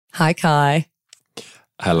Hi, Kai.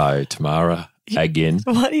 Hello, Tamara, again.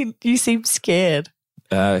 Why do you seem scared?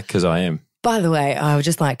 Because I am. By the way, I would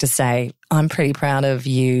just like to say I'm pretty proud of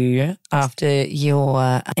you after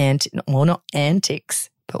your not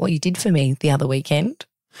antics, but what you did for me the other weekend.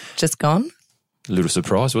 Just gone. A little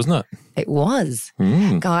surprise, wasn't it? It was.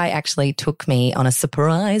 Guy actually took me on a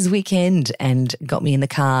surprise weekend and got me in the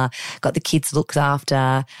car, got the kids looked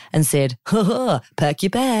after and said, pack your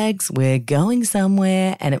bags, we're going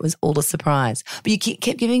somewhere. And it was all a surprise. But you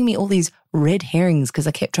kept giving me all these red herrings because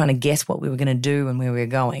I kept trying to guess what we were going to do and where we were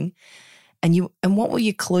going. And what were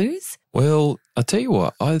your clues? Well, I'll tell you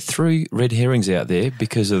what, I threw red herrings out there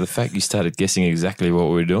because of the fact you started guessing exactly what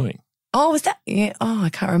we were doing. Oh, was that? Yeah. Oh, I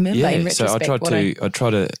can't remember. Yeah, in so retrospect, I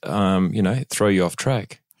tried to, throw you off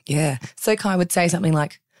track. Yeah. So Kai would say something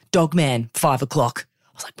like, Dogman, 5 o'clock.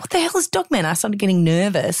 I was like, what the hell is Dogman? I started getting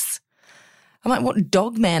nervous. I'm like, what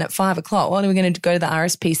Dogman at 5 o'clock? What, are we going to go to the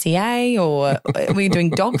RSPCA or are we doing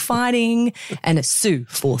dog fighting? And a Sue,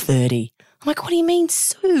 4:30. I'm like, what do you mean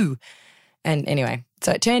Sue? And anyway,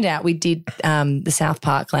 so it turned out we did the South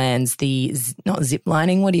Parklands, not zip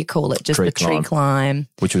lining, what do you call it? Just the tree climb.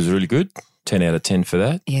 Which was really good. 10 out of 10 for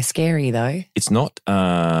that. Yeah, scary though. It's not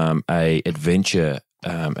a adventure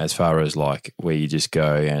as far as like where you just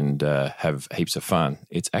go and have heaps of fun.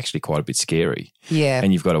 It's actually quite a bit scary. Yeah.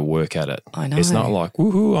 And you've got to work at it. I know. It's not like,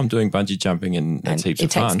 woohoo, I'm doing bungee jumping and that's heaps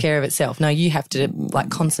of fun. It takes care of itself. No, you have to like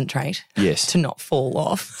concentrate. Yes. To not fall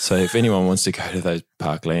off. So if anyone wants to go to those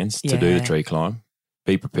parklands to do the tree climb,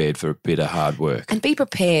 be prepared for a bit of hard work. And be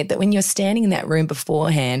prepared that when you're standing in that room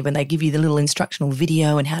beforehand, when they give you the little instructional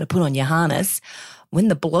video and how to put on your harness, when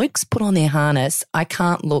the blokes put on their harness, I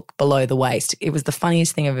can't look below the waist. It was the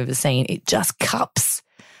funniest thing I've ever seen. It just cups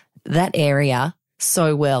that area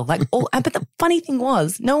so well. But the funny thing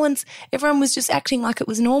was, everyone was just acting like it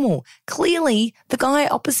was normal. Clearly, the guy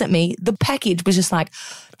opposite me, the package was just like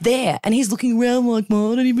there, and he's looking around like,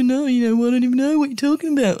 well, I don't even know, I don't even know what you're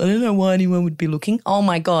talking about. I don't know why anyone would be looking. Oh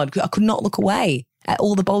my God, I could not look away at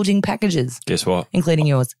all the bulging packages. Guess what? Including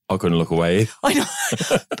yours. I couldn't look away either. I know.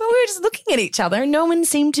 But we were just looking at each other and no one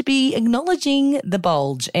seemed to be acknowledging the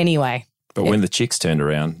bulge anyway. But when the chicks turned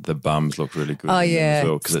around, the bums looked really good. Oh, yeah. As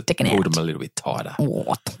well, because it pulled them a little bit tighter.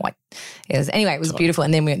 What? Anyway, it was beautiful.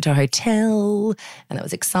 And then we went to a hotel and that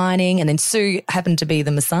was exciting. And then Sue happened to be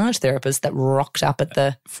the massage therapist that rocked up at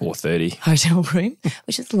the 4:30 hotel room,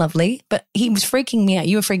 which is lovely. But he was freaking me out.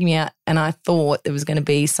 You were freaking me out. And I thought there was going to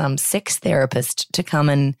be some sex therapist to come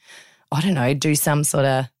and, I don't know, do some sort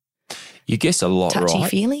of you guessed a lot right.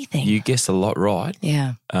 Touchy-feely thing. You guessed a lot right.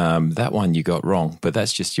 Yeah. That one you got wrong, but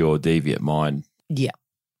that's just your deviant mind. Yeah.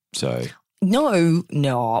 So. No.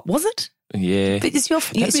 Was it? Yeah. But it's your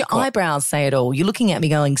eyebrows say it all. You're looking at me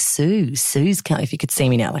going, Sue's if you could see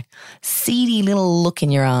me now, like seedy little look in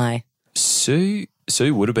your eye. Sue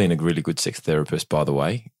would have been a really good sex therapist, by the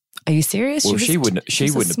way. Are you serious? Well, she wouldn't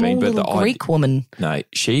have been, but the Greek woman. No,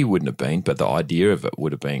 she wouldn't have been, but the idea of it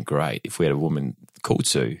would have been great if we had a woman called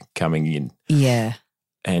Sue coming in. Yeah.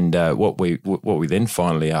 And what we then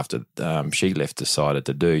finally, after she left, decided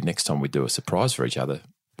to do next time we do a surprise for each other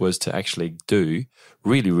was to actually do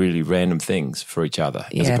really, really random things for each other.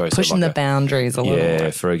 Yeah, as opposed pushing to the boundaries a little.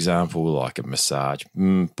 Yeah, for example, like a massage.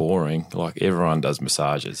 Boring. Like everyone does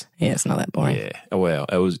massages. Yeah, it's not that boring. Yeah. Well,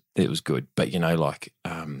 it was good, but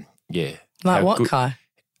yeah. Like what, Kai?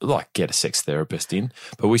 Like get a sex therapist in.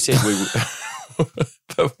 But we said we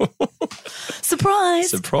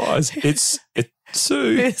Surprise. It's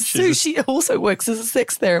Sue. Sue, she also works as a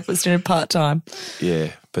sex therapist in a part-time.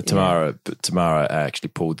 Yeah, but Tamara actually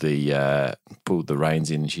pulled the reins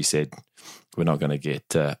in and she said, we're not going to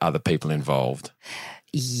get other people involved.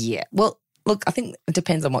 Yeah. Well, look, I think it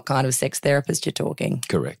depends on what kind of sex therapist you're talking.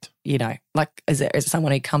 Correct. You know, like is it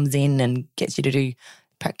someone who comes in and gets you to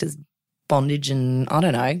practice bondage and I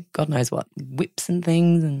don't know, God knows what, whips and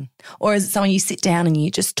things, or is it someone you sit down and you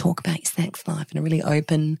just talk about your sex life in a really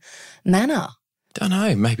open manner? Don't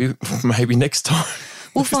know. Maybe next time.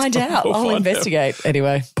 We'll find out. I'll investigate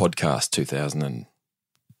anyway. Podcast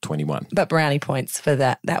 2021. But brownie points for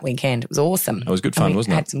that weekend. It was awesome. It was good fun,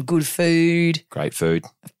 wasn't it? Had some good food. Great food.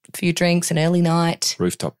 A few drinks, an early night.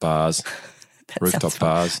 Rooftop bars. Rooftop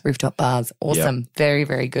bars. Awesome. Yep. Very,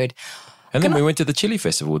 very good. And then we went to the Chili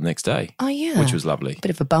Festival the next day. Oh, yeah. Which was lovely.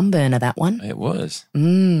 Bit of a bum burner, that one. It was. Up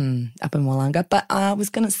in Wollonga. But I was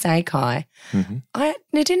going to say, Kai, I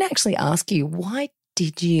didn't actually ask you, why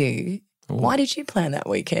did you plan that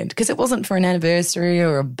weekend? Because it wasn't for an anniversary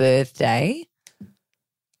or a birthday.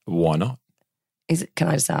 Why not? Can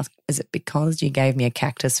I just ask, is it because you gave me a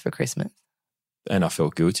cactus for Christmas? And I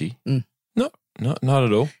felt guilty. Mm. No, not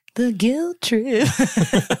at all. The guilt trip.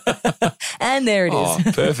 And there it is. Oh,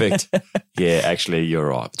 perfect. Yeah, actually, you're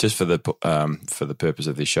right. Just for the purpose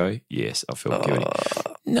of this show, yes, I feel guilty.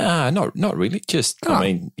 No, not really. Just, I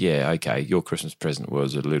mean, yeah, okay, your Christmas present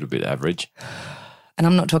was a little bit average. And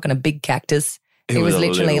I'm not talking a big cactus. It was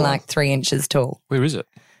literally like 3 inches tall. Where is it?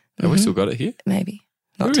 Have we still got it here? Maybe.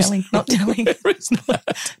 Not telling. Not telling. Where is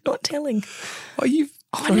that? Not telling. Oh, you've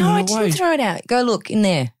thrown no, I it away. didn't throw it out. Go look in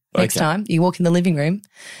there next time. You walk in the living room.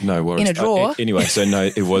 No worries. In a drawer. Anyway, so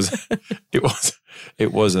no, it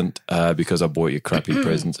wasn't because I bought you crappy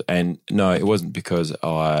presents, and no, it wasn't because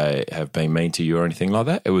I have been mean to you or anything like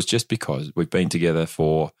that. It was just because we've been together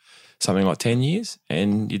for something like 10 years,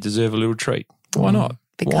 and you deserve a little treat. Why not?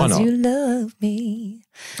 Because Why not? you love me.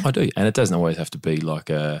 I do, and it doesn't always have to be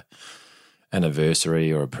like a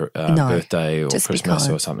anniversary or a birthday or Christmas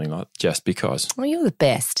or something like that. Just because. Well, you're the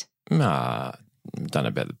best. Nah, I don't know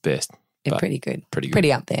about the best. You're pretty good. Pretty good.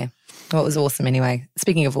 Pretty up there. Well, it was awesome anyway.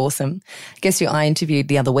 Speaking of awesome, guess who I interviewed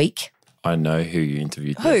the other week? I know who you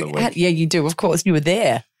interviewed the other week. Yeah, you do. Of course, you were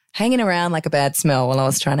there, hanging around like a bad smell while I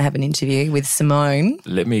was trying to have an interview with Simmone.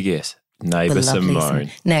 Let me guess. Neighbour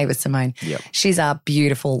Simmone. Neighbour Simmone. Yep. She's our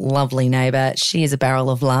beautiful, lovely neighbour. She is a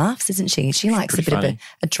barrel of laughs, isn't she? She likes a bit of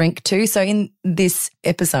a drink too. So in this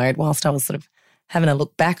episode, whilst I was sort of having a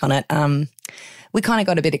look back on it, we kind of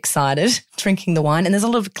got a bit excited drinking the wine, and there's a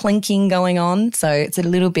lot of clinking going on, so it's a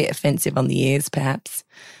little bit offensive on the ears perhaps,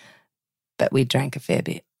 but we drank a fair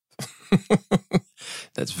bit.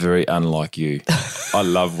 That's very unlike you. I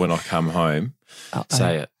love when I come home,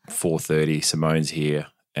 say at 4:30, Simone's here,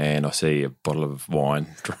 and I see a bottle of wine.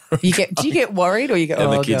 Do you get worried, or you go,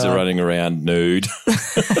 and the kids God. are running around nude.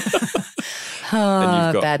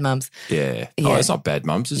 Bad mums. Yeah. Oh, it's not bad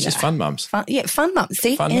mums. It's just fun mums. Fun mums.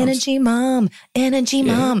 See, fun energy mum,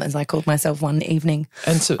 mum, as I called myself one evening.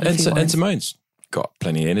 And Simone's got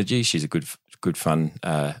plenty of energy. She's a good fun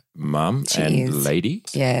mum and lady.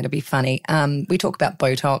 Yeah, it'll be funny. We talk about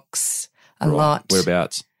Botox a lot.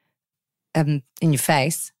 Whereabouts? In your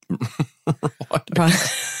face.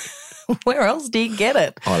 Right. Where else do you get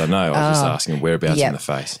it? I don't know. I was just asking whereabouts in the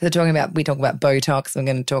face. We talk about Botox. We're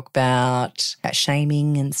going to talk about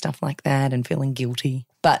shaming and stuff like that and feeling guilty.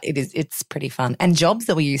 But it's pretty fun. And jobs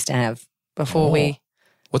that we used to have before we.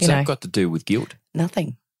 What's that got to do with guilt?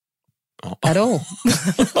 Nothing. At all.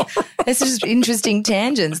 It's just interesting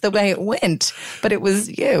tangents the way it went. But it was,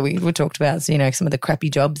 we talked about, some of the crappy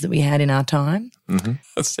jobs that we had in our time. Mm-hmm.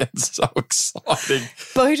 That sounds so exciting.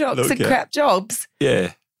 Botox and crap jobs.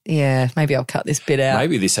 Yeah. Yeah, maybe I'll cut this bit out.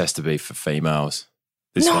 Maybe this has to be for females.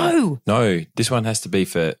 This one has to be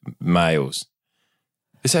for males.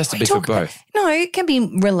 This has to be for both. No, it can be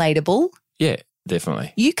relatable. Yeah,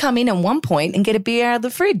 definitely. You come in at one point and get a beer out of the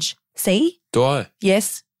fridge. See? Do I?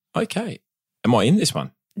 Yes. Okay. Am I in this one?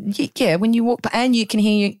 Yeah, when you walk, and you can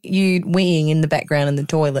hear you weeing in the background in the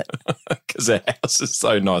toilet. Because our house is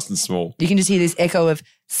so nice and small. You can just hear this echo of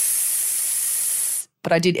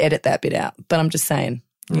but I did edit that bit out. But I'm just saying.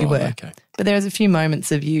 You were. Okay. But there was a few moments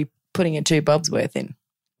of you putting a 2 bobs worth in.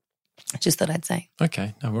 Just thought I'd say.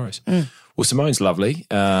 Okay, no worries. Well, Simone's lovely.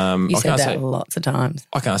 You said that lots of times.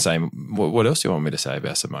 I can't say, what else do you want me to say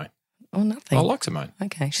about Simmone? Oh, nothing. I like Simmone.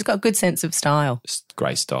 Okay. She's got a good sense of style. It's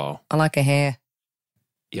great style. I like her hair.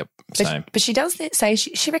 Yep, same. But she does say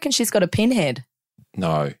she reckons she's got a pinhead.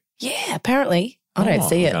 No. Yeah, apparently. I don't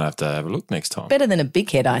see it. I'm going to have a look next time. Better than a big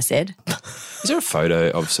head, I said. Is there a photo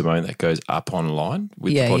of Simmone that goes up online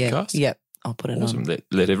with the podcast? Yeah. I'll put it awesome. on.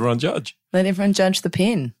 Let everyone judge. Let everyone judge the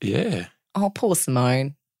pin. Yeah. Oh, poor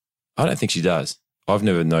Simmone. I don't think she does. I've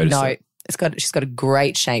never noticed it. She's got a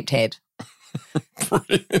great shaped head.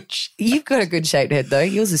 Brilliant. You've got a good shaped head though.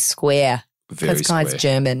 Yours is square. Very This guy's square.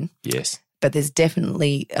 German. Yes. But there's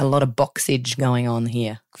definitely a lot of boxage going on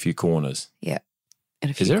here. A few corners. Yeah.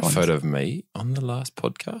 Is there a photo of me on the last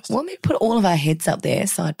podcast? Well, let me put all of our heads up there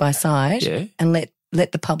side by side and let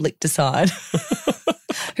the public decide.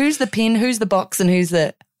 Who's the pin, who's the box, and who's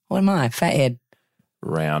the, what am I, fat head?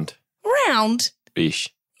 Round. Ish.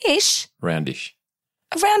 Roundish.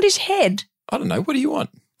 A roundish head. I don't know. What do you want?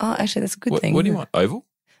 Oh, actually, that's a good thing. What do you want? Oval?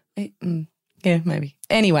 Yeah, maybe.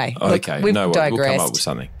 Anyway. Okay. Look, we've digressed. We'll come up with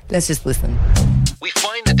something. Let's just listen. We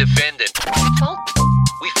find the defendant. Fault?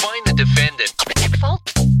 We find the defendant.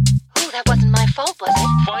 Fault? Oh, that wasn't my fault, was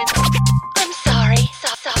it? Find. I'm sorry.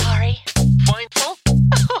 Sorry. Find. Fault?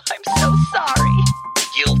 Oh, I'm so sorry.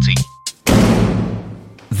 Guilty.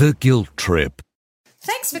 The Guilt Trip.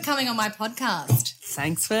 Thanks for coming on my podcast.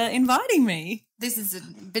 Thanks for inviting me. This is a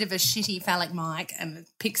bit of a shitty phallic mic and it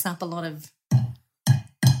picks up a lot of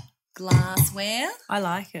glassware. I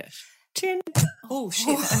like it. Chin. Oh,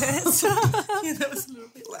 shit, that hurts. Yeah, that was a little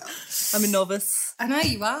bit loud. I'm a novice. I know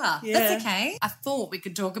you are. Yeah. That's okay. I thought we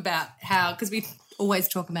could talk about how, because we always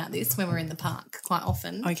talk about this when we're in the park quite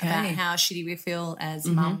often, Okay. about how shitty we feel as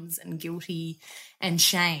mums and guilty and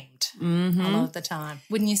shamed a lot of the time.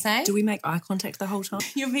 Wouldn't you say? Do we make eye contact the whole time?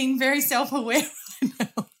 You're being very self-aware right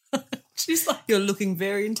now. She's like, you're looking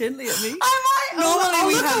very intently at me.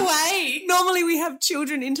 Normally we have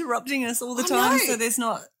children interrupting us all the I time, know. so there's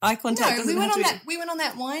not eye contact. No, doesn't we went have on to that. We went on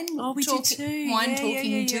that wine. Oh, we did too. Wine Yeah,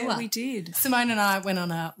 talking yeah, tour. we did. Simone and I went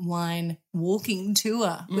on a wine walking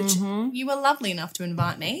tour, which you were lovely enough to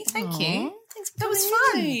invite me. Thank you. Thanks for That was coming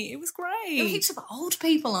fun. with me. It was There were great. heaps of old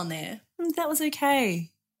people on there. That was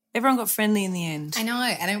okay. Everyone got friendly in the end. I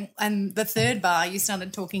know. And the third bar, you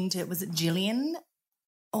started talking to, was it Gillian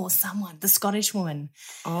or someone, the Scottish woman?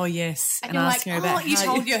 Oh, yes. And you're like, asking her about you how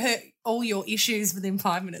told her all your issues within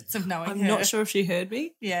 5 minutes of knowing I'm her. not sure if she heard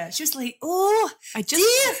me. Yeah. She was like, oh, I just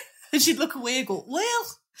dear. And she'd look away and go, well,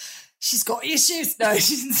 she's got issues. No,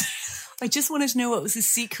 she didn't say. I just wanted to know what was the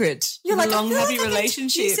secret You're of like, a long, I feel happy like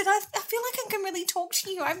relationship. You said, I feel like I can really talk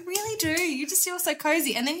to you. I really do. You just feel so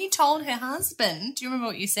cozy. And then you told her husband, do you remember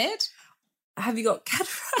what you said? Have you got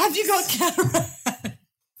cataracts? Have you got cataracts?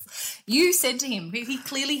 You said to him, he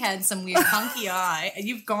clearly had some weird funky eye, and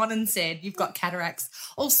you've gone and said, you've got cataracts.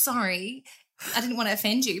 Oh, sorry, I didn't want to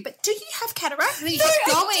offend you, but do you have cataracts? And then you kept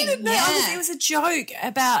going. I didn't know. Yeah. It was a joke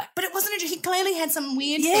about... But it wasn't he clearly had some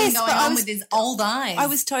weird Yes, thing going but I on was- with his old eyes. I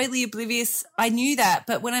was totally oblivious. I knew that,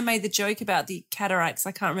 but when I made the joke about the cataracts,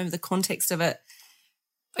 I can't remember the context of it.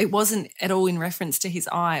 It wasn't at all in reference to his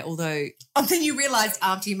eye, although... Oh, then you realised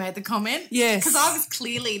after you made the comment? Yes. Because I was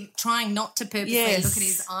clearly trying not to purposely Yes. look at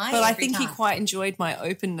his eye. But I every think he time. quite enjoyed my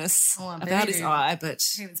openness Oh, I bet about he his did. eye, but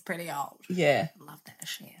He was pretty old. yeah. Love that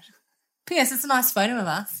shit. P.S. It's a nice photo of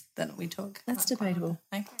us that we took. That's debatable.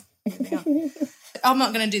 Okay. Here we go. I'm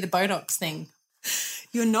not going to do the Botox thing.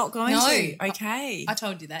 You're not going No. to? Okay. I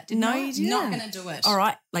told you that, didn't No, I? you didn't. Not going to do it. All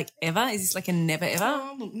right. Like ever? Is this like a never ever?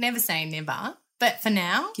 Oh, look, never say never. But for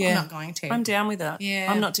now, Yeah. I'm not going to. I'm down with that. Yeah.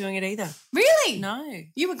 I'm not doing it either. Really? No.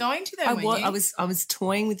 You were going to though, weren't you? I was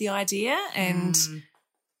toying with the idea, and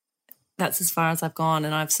that's as far as I've gone.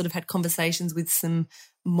 And I've sort of had conversations with some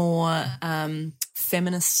more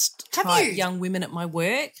feminist Have type you? young women at my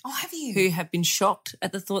work Oh, have you? who have been shocked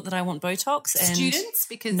at the thought that I want Botox. And Students?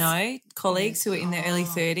 Because no, colleagues who are in their early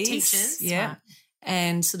 30s. teachers, Yeah. right.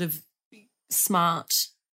 And sort of smart,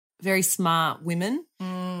 very smart women.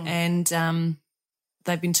 And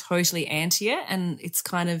they've been totally anti it. And it's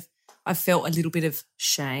kind of, I felt a little bit of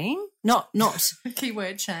shame. Not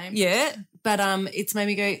keyword shame. yeah, but it's made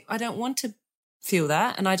me go, I don't want to feel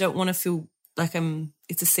that, and I don't want to feel like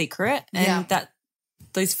it's a secret. And Yeah. that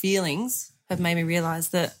those feelings have made me realise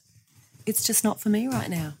that it's just not for me right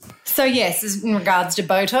now. So yes, as in regards to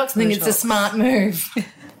Botox, I think it's a Botox. smart move.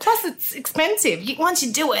 Plus, it's expensive. Once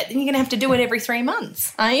you do it, then you're going to have to do it every 3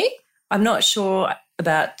 months, are you? I'm not sure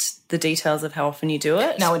about the details of how often you do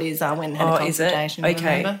it. No, it is. I went and had a Is it? consultation.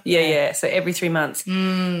 Okay. Remember? Yeah. So every 3 months.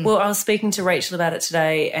 Well, I was speaking to Rachel about it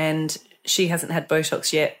today, and she hasn't had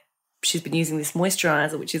Botox yet. She's been using this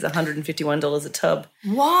moisturiser, which is $151 a tub.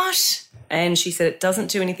 What? And she said it doesn't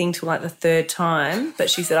do anything till like the third time, but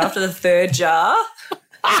she said after the third jar,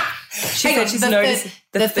 she Hang said on, she's the noticed third-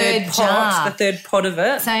 the the third third pot, jar. the third pot of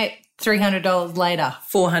it, Say $300 later.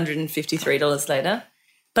 $453 later.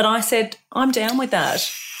 But I said, I'm down with that.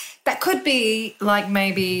 That could be like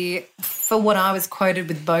maybe for what I was quoted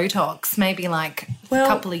with Botox, maybe like Well- a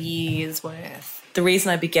couple of years worth. The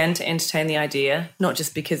reason I began to entertain the idea, not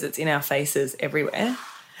just because it's in our faces everywhere,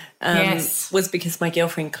 Yes. was because my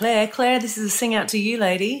girlfriend Claire, this is a sing out to you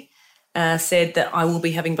lady, said that I will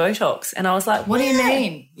be having Botox. And I was like, What do you "Yeah."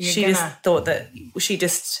 mean? You're She gonna- just thought that she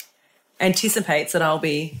just anticipates that I'll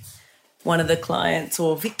be one of the clients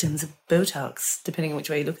or victims of Botox, depending on which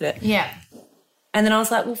way you look at it. Yeah. And then I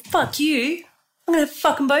was like, well, fuck you. I'm going to have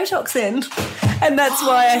fucking Botox then. And that's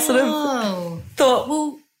why I sort of Oh. thought,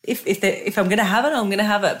 well, if I'm going to have it, I'm going to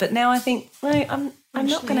have it. But now I think, no, I'm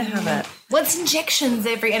not going to have it. What's injections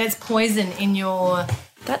and it's poison in your...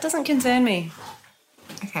 That doesn't concern me.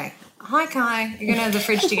 Okay. Hi, Kai. You're going to the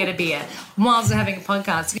fridge to get a beer whilst we're having a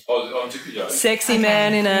podcast. Sexy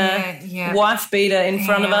man in a yeah. wife beater in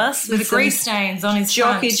front of us With the some grease stains on his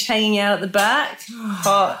front. jockage hanging out at the back.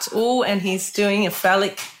 Hot. Oh, and he's doing a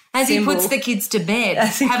phallic As he symbol. puts the kids to bed,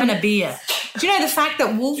 having a beer. Do you know the fact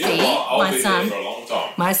that Wolfie,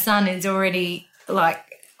 my son is already like,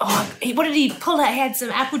 what did he pull out? He had some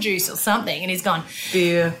apple juice or something, and he's gone,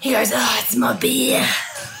 beer. he goes, oh, it's my beer.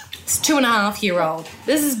 It's 2.5-year-old.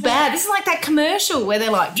 This is bad. This is like that commercial where they're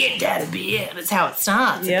like, get dad a beer. That's how it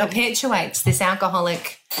starts. Yep. It perpetuates this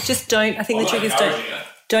alcoholic. Just don't. I think the trick is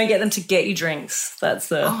don't get them to get you drinks. That's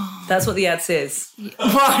what the ad says.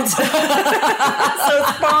 Right. So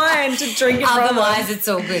it's fine to drink it. Otherwise, it's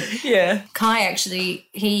all good. Yeah. Kai actually,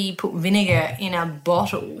 he put vinegar in a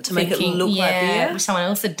bottle To make it look like beer? which someone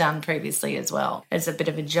else had done previously as well. As a bit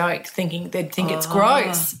of a joke, thinking they'd think it's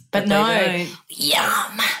gross. But no. they don't.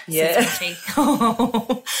 Yum. Yeah. says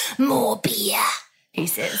Effie. More beer, he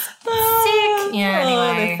says. Sick. Yeah,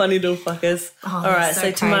 anyway. They're funny little fuckers. All right, so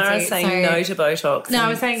so Tamara's crazy. saying no to Botox. No, I and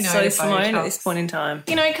was saying no so to Simmone Botox. at this point in time.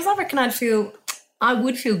 You know, because I reckon I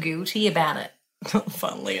would feel guilty about it.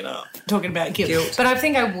 Funnily enough, talking about guilt. But I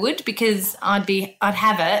think I would because I'd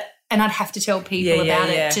have it and I'd have to tell people about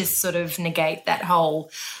it to sort of negate that whole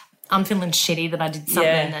I'm feeling shitty that I did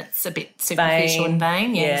something that's a bit superficial and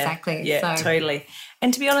vain. Yeah, exactly. Yeah, So, totally.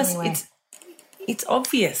 And to be honest, Anyway. it's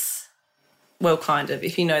obvious. Well, kind of,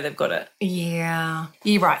 if you know they've got it. yeah,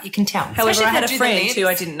 you're right. You can tell. However, Especially I if had they a do the friend lips. who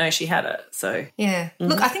I didn't know she had it. So Yeah.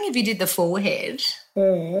 Look, I think if you did the forehead,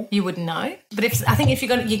 you wouldn't know. But I think if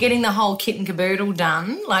you're getting the whole kit and caboodle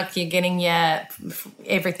done, like you're getting your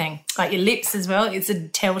everything, like your lips as well, it's a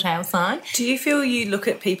telltale sign. do you feel you look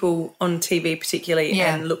at people on TV particularly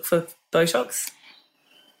and look for Botox?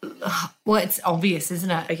 Well, it's obvious,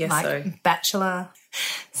 isn't it? I guess like so. Bachelor,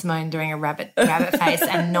 Simmone doing a rabbit face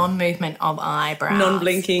and non-movement of eyebrows.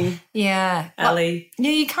 Non-blinking, Yeah. Ali.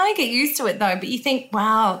 Yeah, you kind of get used to it though, but you think,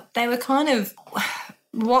 wow, they were kind of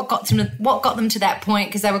what got them to that point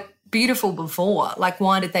because they were beautiful before. Like,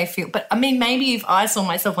 why did they feel? But I mean, maybe if I saw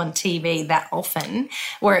myself on TV that often,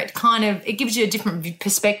 where it gives you a different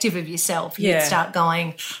perspective of yourself, you'd start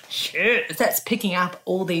going, shit, that's picking up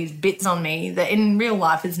all these bits on me that in real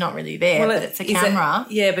life is not really there, but it's a camera.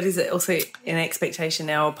 But is it also an expectation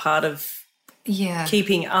now or part of Yeah.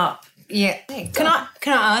 keeping up? Yeah. Can I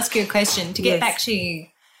ask you a question to get back to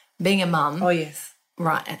being a mum? Oh, yes.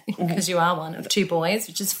 Right, because you are one of 2 boys,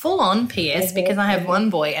 which is full on PS because I have 1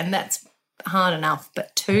 boy and that's hard enough.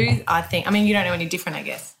 But 2, I think, I mean, you don't know any different, I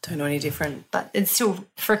guess, Don't know any different. but it's still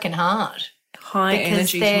freaking hard. High Because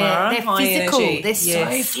energy, they're Tamara. High physical. energy. They're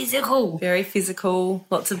so physical. Very physical.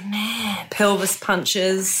 Lots of pelvis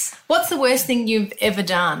punches. What's the worst thing you've ever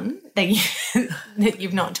done that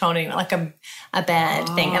you've not told anyone, like a bad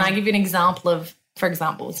thing? And I give you an example of, for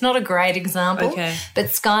example, it's not a great example, but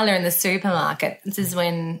Skylar in the supermarket, this is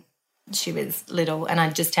when she was little and I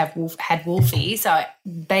just had Wolfie, so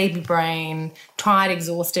baby brain, tired,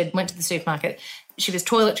 exhausted, went to the supermarket. She was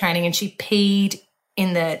toilet training and she peed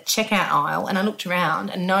in the checkout aisle and I looked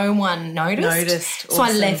around and no one noticed. So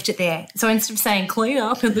I left it there. So instead of saying clean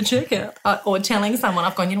up at the checkout or telling someone,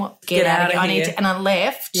 I've gone, you know what, get out of here. I need to, and I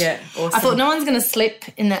left. Yeah, awesome. I thought no one's going to slip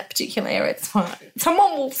in that particular area. It's fine.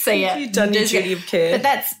 Someone will see it. You've done your duty of care. But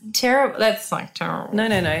that's terrible. That's like terrible. No.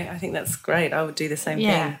 I think that's great. I would do the same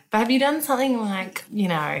Yeah. thing. But have you done something like, been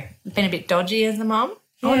a bit dodgy as a mum?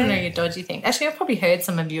 I want to know your dodgy thing. Actually, I've probably heard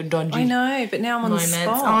some of your dodgy I know, but now I'm on moments. the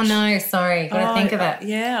spot. Oh, no, sorry. Got to think of it.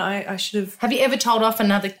 Yeah, I should have. Have you ever told off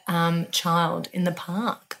another child in the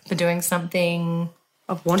park for doing something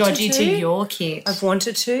I've wanted dodgy to your kid? I've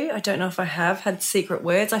wanted to. I don't know if I have had secret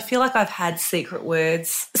words. I feel like I've had secret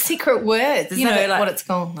words. Secret words? Is that like, what it's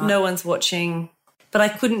called? No. No one's watching. But I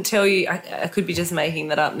couldn't tell you. I could be just making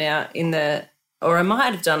that up now or I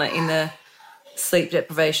might have done it in the sleep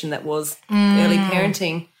deprivation that was early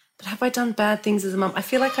parenting. But have I done bad things as a mum? I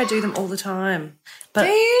feel like I do them all the time. But, do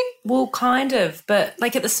you? Well, kind of. But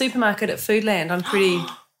like at the supermarket at Foodland, I'm pretty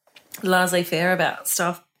laissez-faire about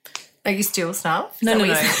stuff. Are you still stuff? No.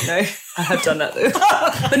 I have done that though.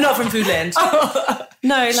 But not from Foodland.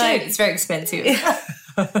 No, like it's very expensive.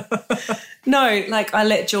 no, like I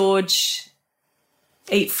let George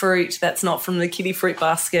eat fruit that's not from the kiddie fruit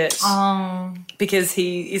basket because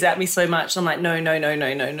he is at me so much. I'm like, no.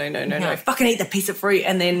 Fucking eat the piece of fruit.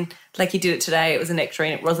 And then, like he did it today, it was a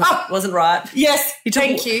nectarine. It wasn't ripe. Yes,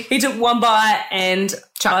 Thank you. He took one bite and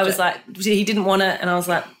I was like, he didn't want it. And I was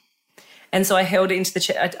like, and so I held it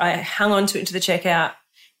into I hung on to it into the checkout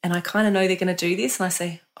and I kind of know they're going to do this. And I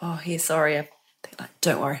say, oh, here, sorry. They're like,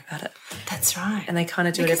 don't worry about it. That's right. And they kind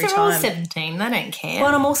of do because it every they're all time. 17. They don't care. Well,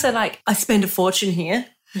 and I'm also like, I spend a fortune here.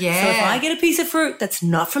 Yeah. So if I get a piece of fruit that's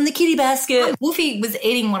not from the kiddie basket. Wolfie was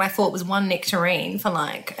eating what I thought was 1 nectarine for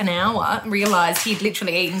like an hour and realised he'd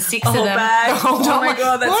literally eaten 6 of them. Bag. The whole time. Oh my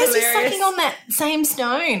God, that's Why hilarious. is he sucking on that same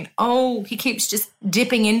stone? Oh, he keeps just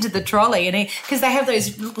dipping into the trolley and because they have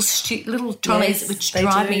those little trolleys Yes, which they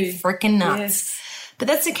drive do. me freaking nuts. Yes. But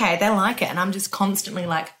that's okay. They like it. And I'm just constantly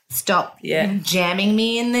like, stop jamming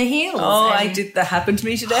me in the heels. Oh, And- I did. That happened to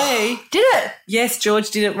me today. Did it? Yes, George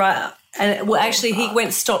did it right. And well, actually,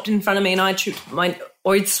 he stopped in front of me, and I tripped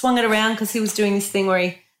or he'd swung it around because he was doing this thing where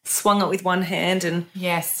he swung it with one hand, and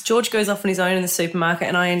Yes. George goes off on his own in the supermarket,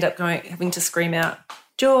 and I end up having to scream out,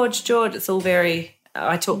 George, George. It's all very.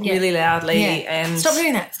 I talk really loudly, and Stop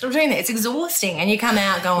doing that. Stop doing that. It's exhausting. And you come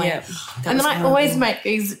out going, Yeah, and then I always make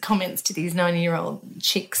these comments to these 90-year-old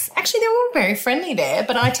chicks. Actually, they're all very friendly there,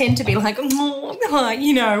 but I tend to be like, oh,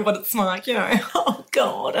 you know what it's like, you know, oh,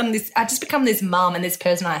 God. And I just become this mum and this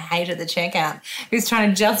person I hate at the checkout who's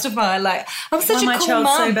trying to justify, like, I'm such a my cool child's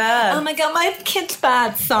mum. so bad. Oh, my God, my kid's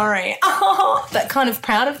bad. Sorry. Oh, that kind of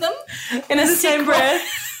proud of them. In a same breath.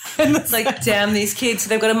 It's like, damn, these kids,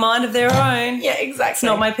 they've got a mind of their own. Yeah, exactly. It's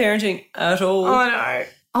not my parenting at all. Oh, no.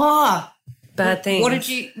 Oh, Bad things.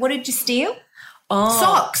 What did you steal? Oh,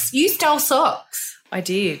 Socks. You stole socks. I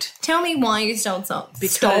did. Tell me why you stole socks.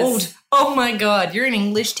 Because- Stoled. Oh my God, you're an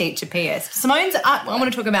English teacher, P.S. Simone's I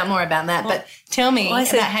want to talk about more about that, but tell me I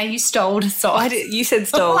said- about how you stole socks. You said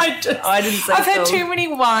stole. I didn't say I've stole. had too many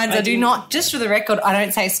wines. I do didn't. not, just for the record, I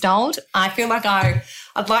don't say stoled. I feel like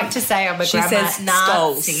I'd like to say I'm a She grammar says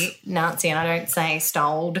Nazi, and I don't say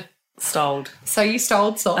stoled. Stoled. So you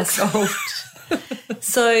stole socks. I stole.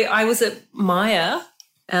 So I was at Maya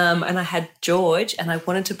and I had George and I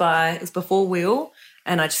wanted to buy, it was before Will,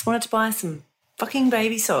 and I just wanted to buy some fucking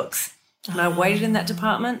baby socks. And I waited in that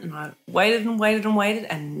department and I waited and waited and waited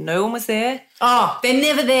and no one was there. Oh, they're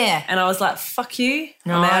never there. And I was like, fuck you,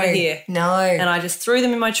 I'm out of here. No. And I just threw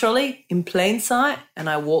them in my trolley in plain sight and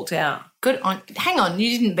I walked out. Good on. Hang on,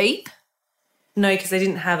 you didn't beep? No, because they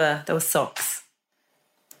didn't have they were socks.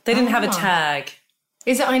 They didn't have a tag.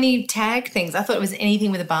 Is it only tag things? I thought it was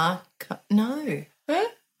anything with a bar. No. Huh?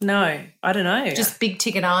 No, I don't know. Just big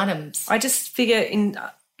ticket items. I just figure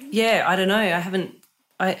I don't know. I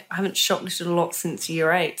haven't shoplifted a lot since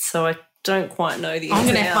year 8, so I don't quite know the ins I'm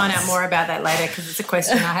going and to find outs. out more about that later because it's a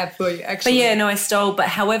question I have for you, actually. But yeah, no, I stole. But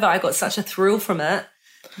however, I got such a thrill from it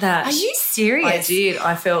that Are you serious? I did.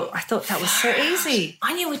 I thought that was so easy.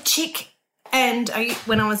 I knew a chick, and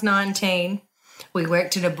when I was 19, we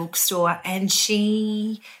worked at a bookstore, and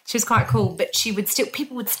she was quite cool, but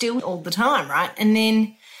people would steal all the time, right? And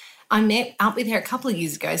then I met up with her a couple of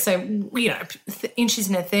years ago, so, you know, she's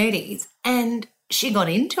in her 30s, and she got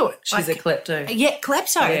into it. She's a klepto. Yeah,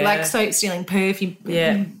 klepto. Yeah. Like, so stealing perfume,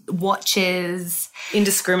 watches.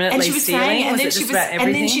 Indiscriminately And she was stealing. saying, and was then it she just was, about everything?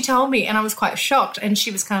 and then she told me, and I was quite shocked. And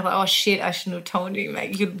she was kind of like, "Oh shit, I shouldn't have told you,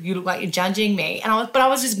 mate. You look like you're judging me." And I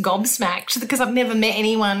was just gobsmacked because I've never met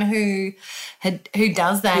anyone who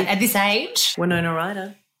does that at this age. Winona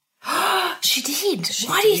Ryder. She did.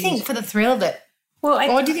 Why do you think? For the thrill of it. Well,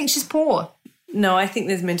 Why do you think she's poor? No, I think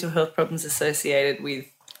there's mental health problems associated with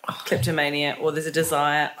kleptomania, or there's a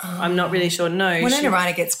desire. I'm not really sure. No, Winona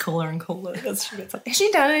Ryder gets cooler and cooler. Has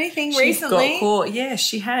she done anything She's recently? got caught. Yeah,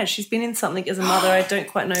 she has. She's been in something as a mother. I don't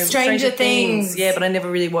quite know. Stranger Things. Yeah, but I never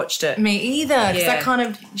really watched it. Me either. Because I kind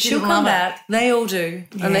of She'll didn't come love it. back. They all do,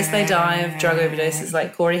 unless they die of drug overdoses,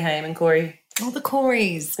 like Corey Haim and Corey. All the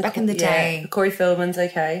Corys back in the Yeah, day. Corey Feldman's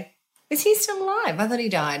okay. Is he still alive? I thought he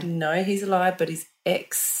died. No, he's alive, but his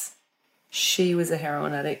ex, she was a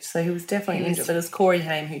heroin addict, so he was definitely into it. But it was Corey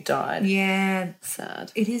Haim who died. Yeah,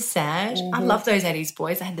 Sad. it is sad. I love those 80s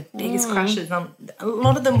boys. I had the biggest crushes on. A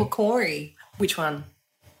lot of them were Corey. Which one?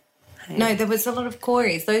 No, there was a lot of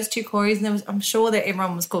Corys. Those two Corys, and I'm sure that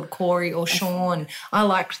everyone was called Corey or Sean. I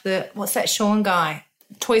liked what's that Sean guy?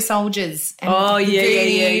 Toy Soldiers. And Oh, the yeah.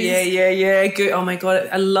 Goonies. Good. Oh, my God.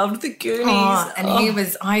 I loved the Goonies. Oh, and he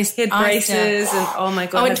was, He had braces and, oh, my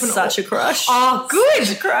God, I had such a crush. Oh, good.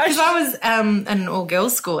 Such a crush. Because I was at an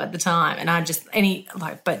all-girls school at the time, and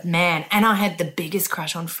but man, and I had the biggest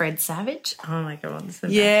crush on Fred Savage. Oh, my God.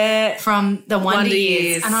 Yeah. From the Wonder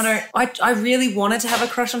Years. And I really wanted to have a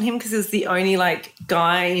crush on him because he was the only,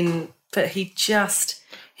 guy but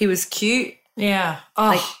he was cute. Yeah.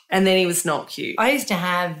 Oh, And then he was not cute. I used to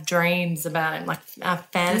have dreams about him,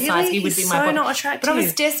 fantasize Really? he would He's be so my boyfriend. not attractive. But I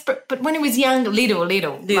was desperate. But when he was young, little, I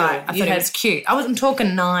thought he was cute. I wasn't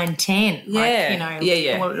talking 9, 10. Yeah. Yeah. No,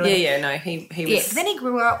 he was. Yeah. Then he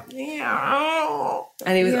grew up. Yeah.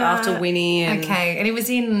 And he was after Winnie. And Okay. And he was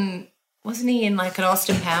wasn't he in an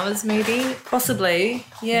Austin Powers movie? Possibly,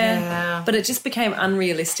 yeah. Yeah. But it just became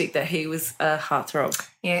unrealistic that he was a heartthrob.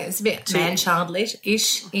 Yeah, it's a bit man-child-ish.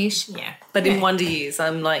 Yeah. But in Wonder Years,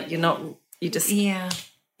 I'm like, you're not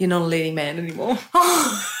a leading man anymore.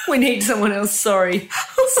 We need someone else. Sorry.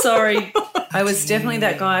 I was definitely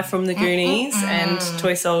that guy from the Goonies and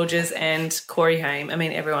Toy Soldiers and Corey Haim. I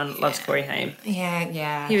mean, everyone loves Corey Haim.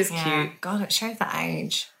 Yeah. He was cute. God, it shows the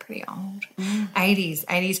age. Pretty old.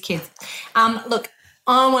 80s kids. Look,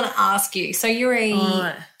 I want to ask you. So you're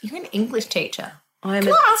an English teacher. Can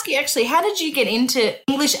I ask you actually, how did you get into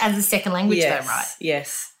English as a second language though, right?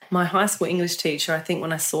 Yes. My high school English teacher, I think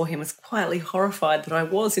when I saw him, was quietly horrified that I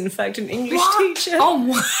was, in fact, an English teacher.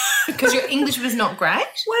 Oh, because your English was not great?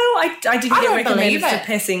 Well, I didn't get don't recommended believe for it.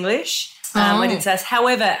 PES English. I didn't SAS.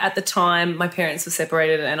 However, at the time, my parents were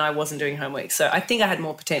separated and I wasn't doing homework. So I think I had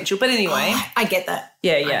more potential. But anyway. I get that.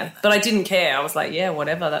 Yeah. But I didn't care. I was like, yeah,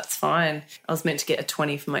 whatever, that's fine. I was meant to get a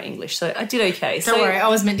 20 for my English. So I did okay. Don't worry, I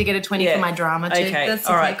was meant to get a 20 for my drama too. Okay. That's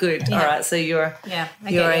All right, good. Yeah. All right, so you're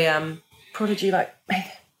a prodigy like me.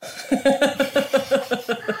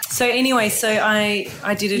 So anyway,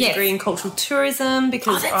 I did a degree in cultural tourism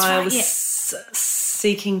because I was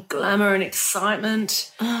seeking glamour and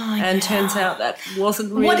excitement, and turns out that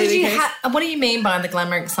wasn't really the case. What do you mean by the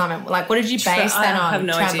glamour excitement? Like, what did you base that on? I have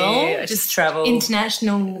no travel? idea. Just travel.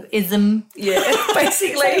 Internationalism. Yeah,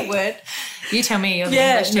 basically. Word. You tell me. You're the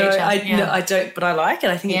English teacher. No, I don't, but I like it.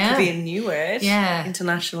 I think it could be a new word. Yeah.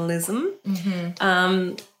 Internationalism.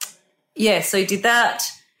 Mm-hmm. So I did that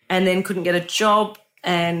and then couldn't get a job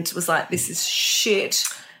and was like, this is shit.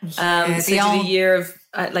 So I did a year of,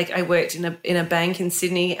 I worked in a bank in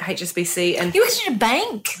Sydney, HSBC. And you worked in a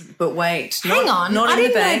bank? But wait. Hang on. Not I in the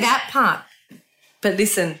didn't bank. know that part. But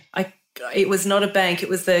listen, it was not a bank. It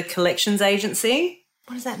was the collections agency.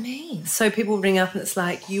 What does that mean? So people ring up and it's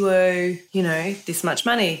like, you owe, this much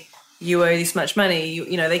money. You owe this much money.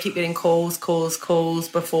 They keep getting calls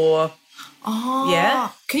before. Oh. Yeah.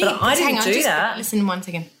 But I didn't do that. Listen 1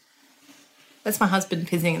 second. That's my husband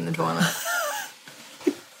pissing in the toilet.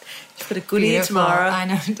 Got a good ear tomorrow. I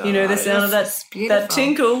know. You know the sound of that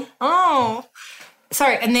tinkle. Oh.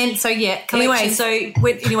 Sorry, and then, collections. So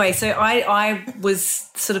I was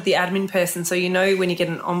sort of the admin person. So when you get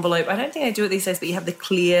an envelope, I don't think they do it these days, but you have the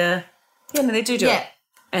clear. Yeah, no, they do it.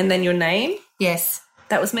 And then your name. Yes.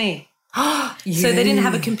 That was me. So they didn't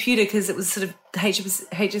have a computer because it was sort of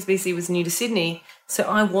HSBC was new to Sydney. So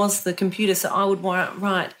I was the computer. So I would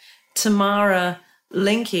write Tamara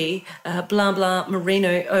Linky, blah blah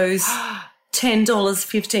Marino owes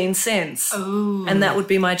 $10.15. Ooh. And that would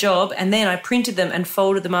be my job. And then I printed them and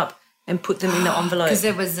folded them up and put them in the envelope. Because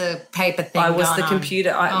there was a paper thing. I was going the on.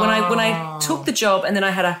 computer. When I took the job and then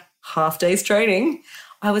I had a half day's training,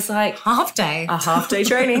 I was like, half day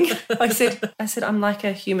training. I said I'm like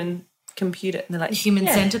a human computer, and they're like human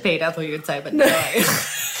centipede. I thought you would say, but no.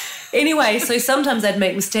 Anyway, so sometimes I'd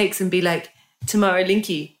make mistakes and be like, Tamara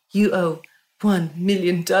Linky, you owe $1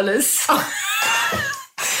 million. So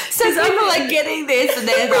people are getting this and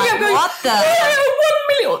they're like, what the? I owe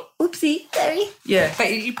 $1 million. Oopsie, sorry. Yeah.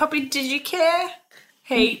 But did you care?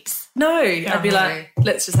 Heaps. No, I'd be like,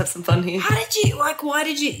 let's just have some fun here. How did you, why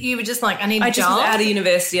did you were just like, I need a job? I just was out of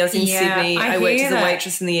university. I was in Sydney. I worked as a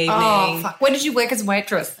waitress in the evening. Oh, fuck. Where did you work as a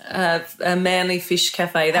waitress? A Manly Fish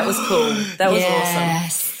Cafe. That was cool. That was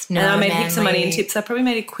awesome. No, and I made heaps of money in tips. I probably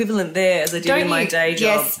made equivalent there as I did in my day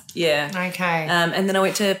job. Yes. Yeah. Okay. And then I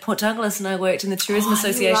went to Port Douglas and I worked in the Tourism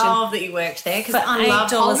Association. I love that you worked there because for I love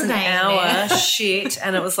 $8 an hour. Shit.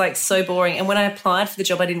 And it was like so boring. And when I applied for the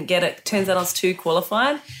job, I didn't get it. Turns out I was too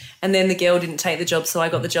qualified. And then the girl didn't take the job, so I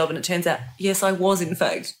got the job. And it turns out, yes, I was in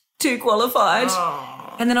fact too qualified.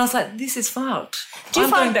 Oh. And then I was like, this is fucked.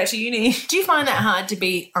 I'm going back to uni. Do you find that hard to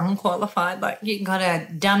be unqualified? Like you got to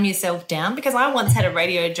dumb yourself down? Because I once had a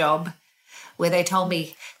radio job where they told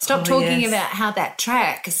me, stop talking about how that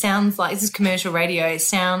track sounds like, this is commercial radio, it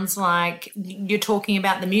sounds like you're talking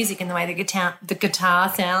about the music and the way the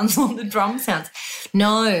guitar sounds or the drum sounds.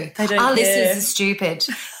 No, they don't our care. listeners are stupid.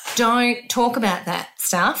 Don't talk about that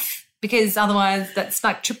stuff because otherwise that's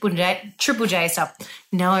like Triple J stuff.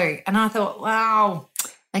 No. And I thought, wow,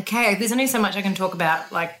 okay, there's only so much I can talk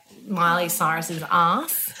about like Miley Cyrus's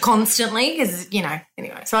ass constantly because,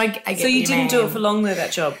 anyway. So I get So you didn't do it for long though,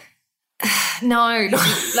 that job? No.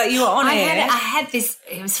 Like you were on air? I had this,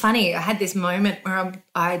 it was funny, I had this moment where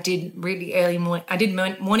I did really early morning, I did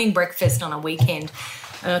morning breakfast on a weekend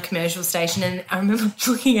on a commercial station and I remember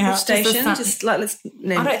looking out. Which station? Just like, let's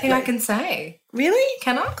name I don't think I can say. Really?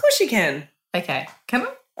 Can I? Of course you can. Okay. Can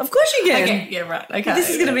I? Of course you can. Okay, yeah, right. Okay.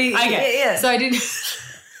 This is going to be, okay. Yeah. So I did...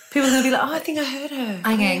 People are going to be like, I think I heard her.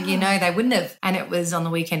 Okay, they wouldn't have. And it was on the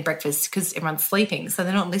weekend breakfast because everyone's sleeping, so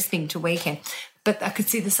they're not listening to weekend. But I could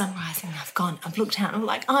see the sun rising. I've looked out and I'm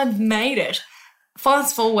like, I've made it.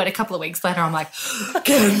 Fast forward a couple of weeks later, I'm like,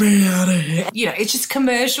 get me out of here. It's just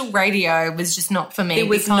commercial radio was just not for me. It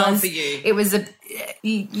was not for you. It was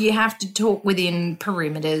you have to talk within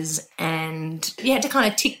perimeters, and you had to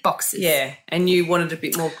kind of tick boxes. Yeah, and you wanted a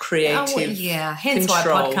bit more creative. Hence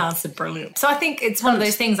control. why podcasts are brilliant. So I think it's one of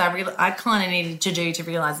those things I kind of needed to do to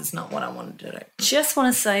realise it's not what I wanted to do. Just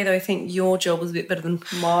want to say, though, I think your job was a bit better than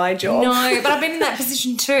my job. No, but I've been in that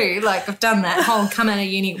position too. Like, I've done that whole come out of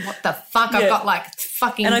uni, what the fuck? I've got like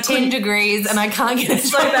fucking 10 degrees and I can't get it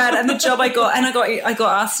so bad. And the job I got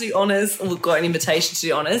asked to do honours, or got an invitation to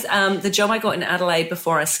do honours. The job I got in Adelaide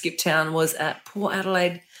before I skipped town was at Port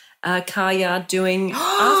Adelaide car yard doing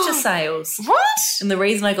after sales. What? And the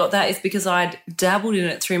reason I got that is because I'd dabbled in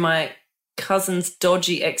it through my cousin's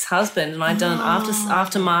dodgy ex-husband, and I'd done an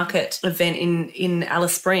aftermarket event in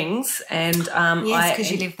Alice Springs, and yes,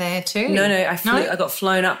 because you live there too. No, I got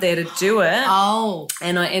flown up there to do it. Oh,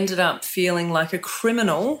 and I ended up feeling like a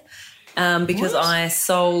criminal because I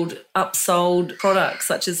upsold products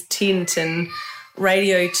such as tint and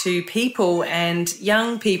radio to people and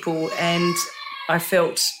young people, and I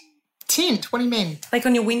felt tint. What do you mean? like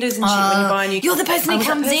on your windows and shit when you buy a new. You're the person who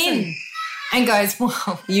comes in and goes,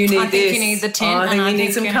 well, you need I think this. you need the tint. I think you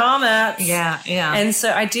need some car mats. Yeah. And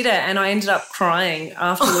so I did it, and I ended up crying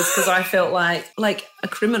afterwards because I felt like a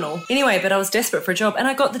criminal. Anyway, but I was desperate for a job, and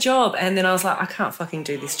I got the job, and then I was like, I can't fucking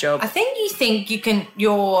do this job. I think you can.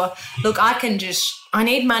 I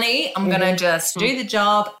need money. I'm going to just do the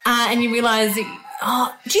job, and you realise. Do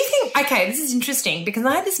you think, okay, this is interesting because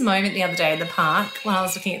I had this moment the other day in the park when I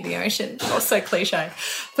was looking at the ocean. It was so cliche.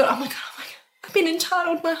 But oh my God, I've been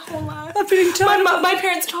entitled my whole life. I've been entitled. My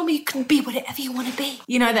parents told me you can be whatever you want to be.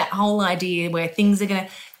 You know, that whole idea where things are gonna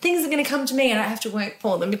come to me and I don't have to work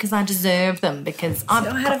for them because I deserve them because I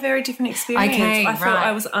had a very different experience. Okay, I felt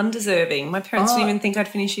I was undeserving. My parents didn't even think I'd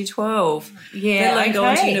finish year 12. Yeah, let alone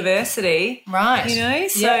going to university. Right. You know?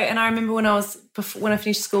 So, and I remember when I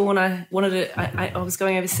finished school and I was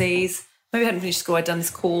going overseas. Maybe I hadn't finished school. I'd done this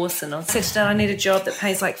course and I said to Dad, I need a job that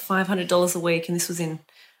pays like $500 a week, and this was in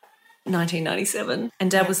 1997. And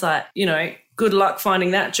Dad was like, good luck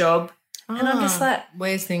finding that job. And I'm just like,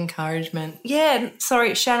 where's the encouragement? Yeah,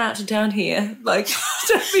 sorry, shout out to down here. Like,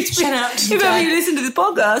 shout out to if Dad. ever you listen to this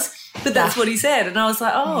podcast. But that's what he said. And I was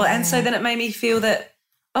like, and so then it made me feel that,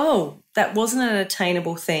 that wasn't an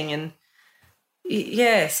attainable thing. And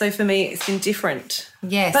so for me it's been different.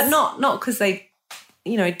 Yes. But not because they,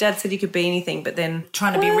 Dad said you could be anything, but then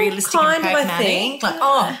trying to be realistic and pragmatic.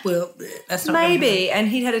 That's not maybe. And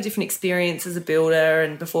he'd had a different experience as a builder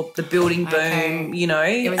and before the building boom,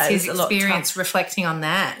 It was his experience reflecting on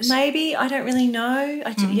that. Maybe. I don't really know.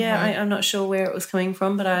 I'm not sure where it was coming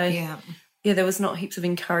from, but there was not heaps of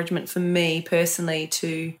encouragement for me personally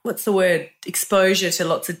to, exposure to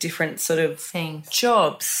lots of different sort of things,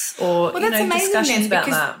 jobs or, that's amazing discussions then, about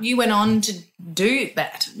that. You went on to do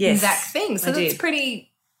that exact thing. So that's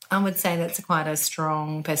pretty, I would say that's quite a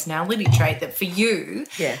strong personality trait that for you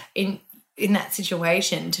in that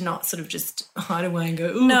situation to not sort of just hide away and go,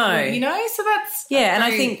 ooh, no. So that's... Yeah, and I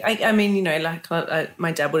think,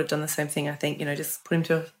 my dad would have done the same thing, I think, just put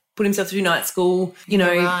himself through night school,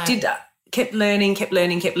 did kept learning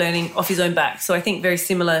off his own back. So I think very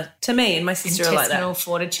similar to me and my sister are like that. Intestinal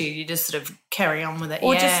fortitude, you just sort of carry on with it.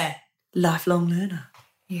 Or just lifelong learner.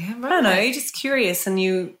 Yeah, right. I don't know, you're just curious and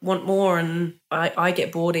you want more, and I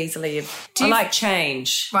get bored easily. I like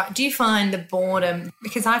change. Right. Do you find the boredom,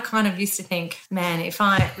 because I kind of used to think, man, if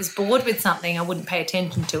I was bored with something, I wouldn't pay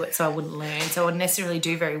attention to it, so I wouldn't learn, so I wouldn't necessarily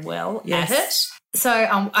do very well at it. So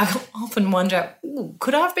I often wonder,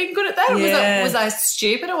 could I have been good at that? Or was I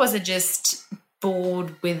stupid, or was I just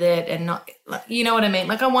bored with it and not, like, you know what I mean?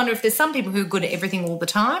 Like, I wonder if there's some people who are good at everything all the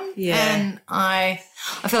time. Yeah. And I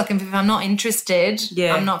feel like if I'm not interested,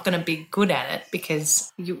 I'm not going to be good at it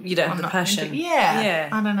because you don't have the passion. Yeah.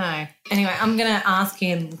 I don't know. Anyway, I'm going to ask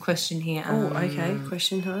you a question here. Okay.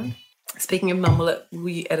 Question time. Speaking of Mum, will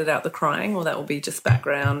you edit out the crying, or that will be just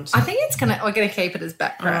background? I think we're going to keep it as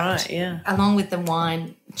background. All right, yeah. Along with the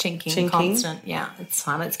wine chinking constant. Yeah, it's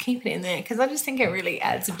fine. Let's keep it in there because I just think it really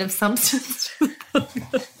adds a bit of substance to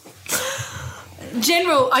the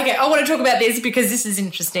I want to talk about this because this is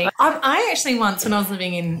interesting. I actually once, when I was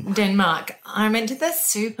living in Denmark, I went to the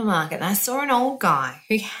supermarket and I saw an old guy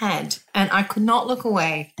who had, and I could not look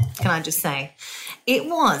away, can I just say, it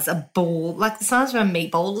was a ball, like the size of a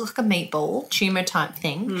meatball, like a meatball, tumour type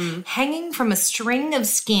thing, hanging from a string of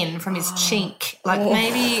skin from his cheek,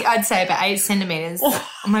 maybe I'd say about 8 centimetres, or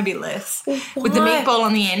maybe less, with the meatball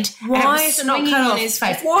on the end. Why is it not cut on off? his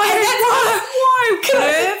face? Why?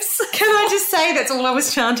 Curves? Can I just say that's all I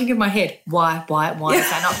was chanting in my head? Why is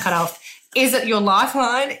that not cut off? Is it your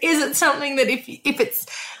lifeline? Is it something that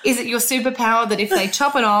is it your superpower that if they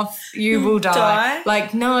chop it off, you will die?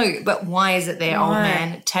 Like, no, but why is it there, old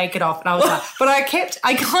man? Take it off. And I was like, but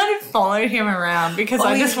I kind of followed him around because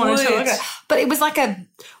I just wanted to look at it. But it was like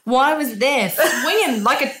why was it there? Swinging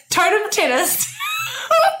like a totem tennis.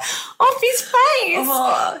 Off his face.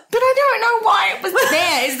 Oh. But I don't know why it was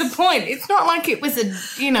there is the point. It's not like it was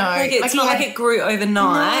it's not like it grew overnight.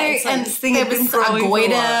 No, it's like and this thing there had been was a growing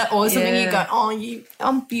goiter for or something. Yeah. You go,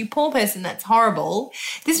 oh, you poor person, that's horrible.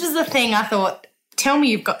 This was the thing I thought, tell me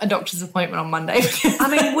you've got a doctor's appointment on Monday. I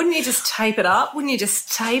mean, wouldn't you just tape it up? Wouldn't you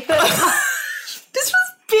just tape it? This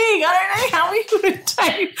was big. I don't know how he could have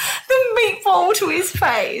taped the meatball to his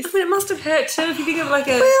face. I mean, it must have hurt too if you think of like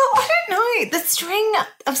a... Well, I don't know. The string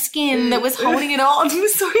of skin that was holding it on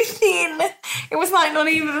was so thin. It was like not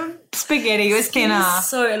even spaghetti. It was thinner.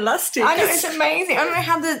 So elastic. I know, it's amazing.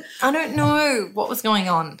 I don't know what was going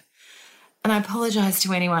on. And I apologise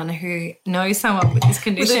to anyone who knows someone with this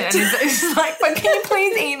condition and is like, but can you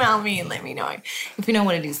please email me and let me know if you know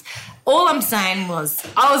what it is. All I'm saying was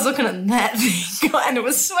I was looking at that thing and it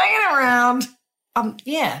was swinging around.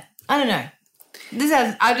 Yeah, I don't know.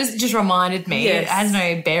 This just reminded me. Yes. It has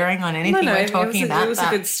no bearing on anything we're talking about. It was a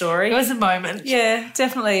good story. It was a moment. Yeah,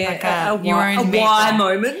 definitely Like a urine why meatball.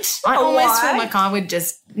 moment. I almost feel like I would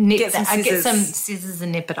just Get some I'd get scissors. some scissors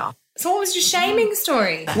and nip it off. So what was your shaming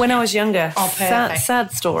story? When I was younger, Oh, perfect.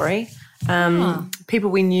 sad story. People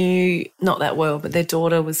we knew not that well, but their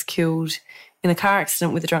daughter was killed in a car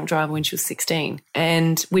accident with a drunk driver when she was 16.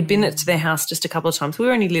 And we'd been to their house just a couple of times. We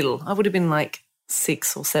were only little. I would have been like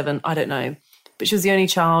 6 or 7, I don't know. But she was the only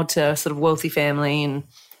child to a sort of wealthy family and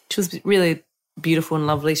she was really beautiful and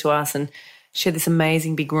lovely to us. And she had this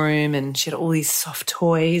amazing big room and she had all these soft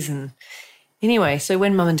toys. And anyway, so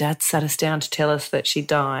when Mum and Dad sat us down to tell us that she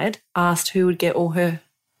died, asked who would get all her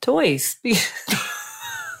toys.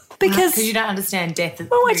 Because you don't understand death.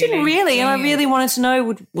 well, I didn't really, and I really wanted to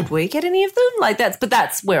know would we get any of them? But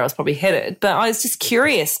that's where I was probably headed. But I was just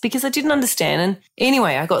curious because I didn't understand. And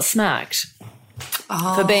anyway, I got smacked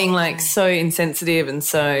for being like so insensitive and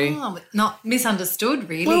so not misunderstood,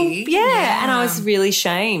 really. well, yeah. And I was really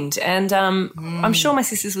shamed. And I'm sure my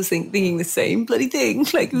sisters was thinking the same bloody thing,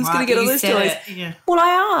 like who's going to get all those toys? Yeah. Well,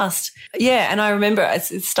 I asked. Yeah, and I remember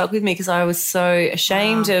it stuck with me because I was so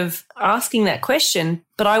ashamed of asking that question.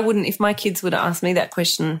 But I wouldn't, if my kids would ask me that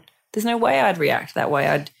question, there's no way I'd react that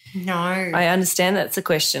way. No. I understand that's a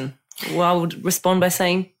question. Well, I would respond by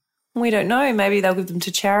saying, we don't know. Maybe they'll give them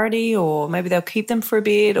to charity or maybe they'll keep them for a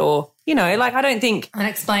bit or, I don't think. And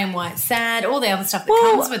explain why it's sad, all the other stuff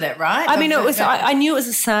that comes with it, right? I mean, I knew it was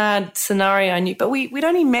a sad scenario. But we'd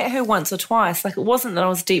only met her once or twice. Like it wasn't that I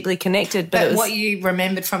was deeply connected. But it was, what you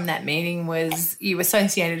remembered from that meeting was you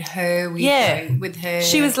associated her with her.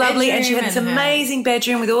 She was lovely and she had this bedroom and amazing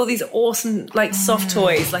bedroom with all these awesome soft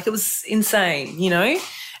toys. Like it was insane,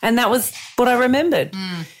 And that was what I remembered.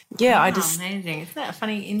 Yeah, amazing. Isn't that a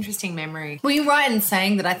funny, interesting memory? Well, you're right in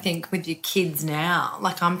saying that I think with your kids now,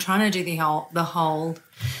 like I'm trying to do the whole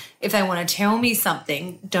if they want to tell me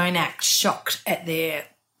something, don't act shocked at their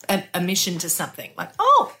admission to something. Like,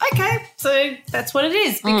 oh, okay, so that's what it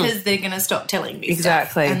is because they're going to stop telling me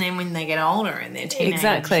Exactly. stuff. And then when they get older in their teenage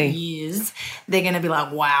years, they're going to be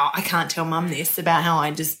like, wow, I can't tell Mum this about how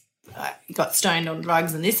I just got stoned on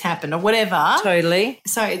drugs and this happened or whatever. Totally.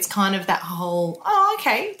 So it's kind of that whole, oh,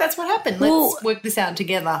 okay, that's what happened. Let's work this out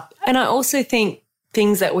together. And I also think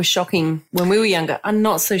things that were shocking when we were younger are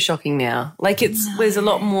not so shocking now. Like there's a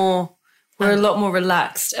lot more, we're a lot more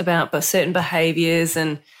relaxed about certain behaviours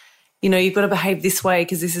and, you've got to behave this way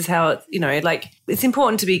because this is how it, it's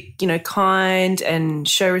important to be, kind and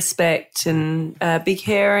show respect and be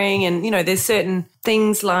caring and, there's certain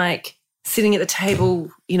things like sitting at the table,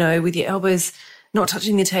 with your elbows not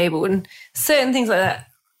touching the table and certain things like that.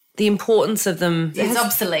 The importance of them is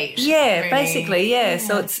obsolete. Yeah, really. basically, yeah.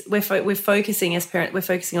 So it's we're focusing as parents. We're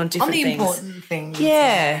focusing on different things. Important things.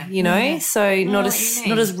 Yeah, So not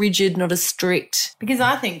as rigid, not as strict. Because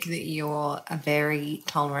I think that you're a very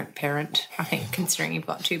tolerant parent. I think considering you've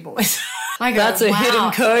got 2 boys. That's a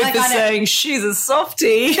hidden code for saying she's a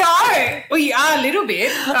softie. No, well, you are a little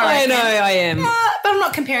bit. I know, I am. But I'm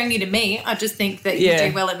not comparing you to me. I just think that you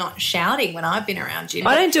do well at not shouting when I've been around you.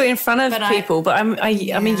 I don't do it in front of people, but I'm a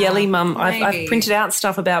yelly mum. I've printed out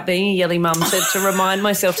stuff about being a yelly mum to remind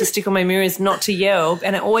myself to stick on my mirrors not to yell,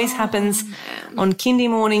 and it always happens on kindy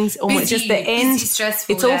mornings, almost just the end.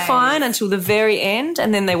 Stressful it's all days. fine until the very end,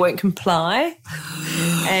 and then they won't comply,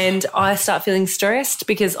 and I start feeling stressed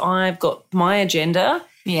because I've got my agenda.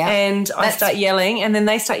 Yeah. And I start yelling and then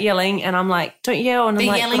they start yelling and I'm like, don't yell. And I'm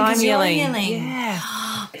like, but I'm yelling. Yelling. Yeah.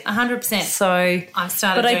 100%. So I've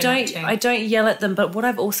started but I doing that too. I don't yell at them. But what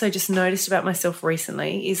I've also just noticed about myself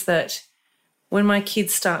recently is that when my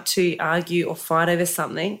kids start to argue or fight over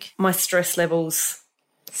something, my stress levels,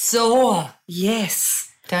 Soar, yes,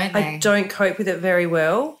 don't they? I don't cope with it very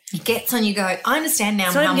well. It gets on you go, I understand now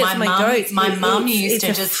It's not how even my gets my goats. mum It's used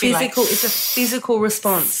to a just be like, physical. It's a physical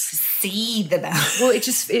response. seethe about. Well,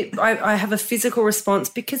 I have a physical response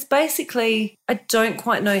because basically I don't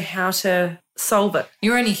quite know how to solve it.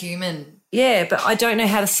 You're only human. Yeah, but I don't know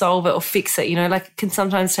how to solve it or fix it. You know, like it can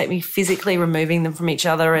sometimes take me physically removing them from each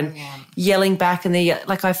other and yelling back, and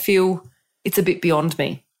like I feel it's a bit beyond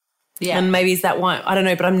me. Yeah. And maybe is that why, I don't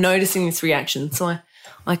know, but I'm noticing this reaction. So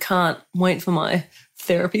I can't wait for my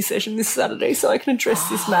therapy session this Saturday so I can address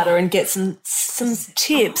this matter and get some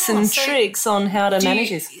tips and tricks on how to manage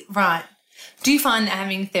this. Right. Do you find that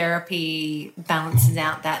having therapy balances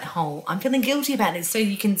out that whole, I'm feeling guilty about it, so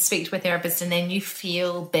you can speak to a therapist and then you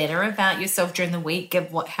feel better about yourself during the week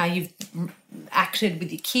of how you've acted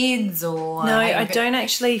with your kids? Or No, I don't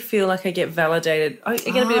actually feel like I get validated. I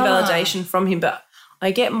get a bit of validation from him, but I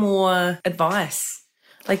get more advice.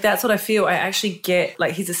 Like that's what I feel. I actually get,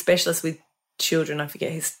 like he's a specialist with children. I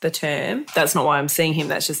forget the term. That's not why I'm seeing him.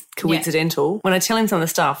 That's just coincidental. When I tell him some of the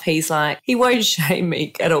stuff, he's like, he won't shame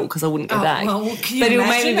me at all because I wouldn't go back. Well, can you but he'll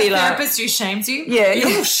imagine maybe be a like, therapist who shames you? Yeah.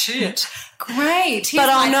 Oh, shit. Great. but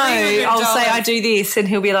I'll know. $300. I'll say I do this, and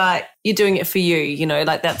he'll be like, "You're doing it for you. You know,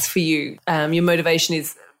 like that's for you. Your motivation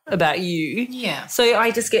is about you." Yeah. So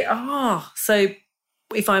I just get so.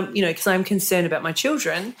 If I'm, because I'm concerned about my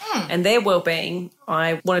children and their well-being,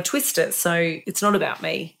 I want to twist it so it's not about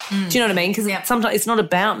me. Do you know what I mean? Because sometimes it's not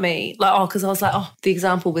about me. Like, because I was like, the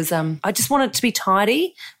example was, I just wanted to be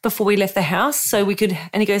tidy before we left the house so we could,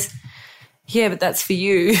 and he goes, yeah, but that's for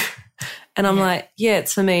you. And I'm like, yeah,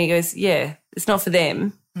 it's for me. He goes, yeah, it's not for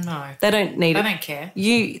them. No. They don't need it. I don't care.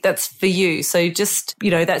 That's for you. So just,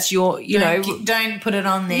 that's your, Don't put it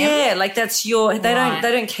on them. yeah, like that's your. They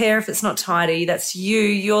don't care if it's not tidy. That's you.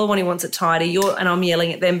 You're the one who wants it tidy. And I'm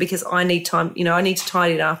yelling at them because I need time. I need to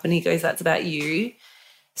tidy it up. And he goes, "That's about you."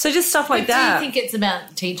 So just stuff like that. Do you think it's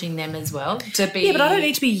about teaching them as well to be? Yeah, but I don't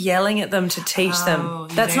need to be yelling at them to teach them.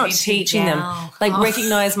 That's not teaching them. Like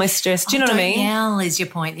recognise my stress. Do you know what I mean? Yell is your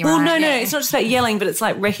point. Well, no, it's not just about yelling, but it's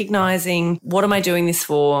like recognising what am I doing this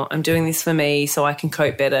for? I'm doing this for me so I can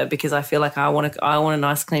cope better because I feel like I want a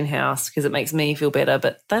nice clean house because it makes me feel better.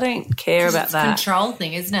 But they don't care about it's that. It's a control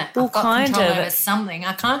thing, isn't it? Well, I've got kind control of. over something.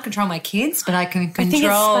 I can't control my kids, but I can control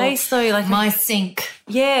I think it's space though. Like my sink.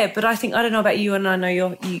 Yeah, but I don't know about you, and I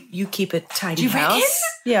know you keep a tidy Do you house. reckon?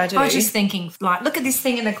 Yeah, I do. I was just thinking, like, look at this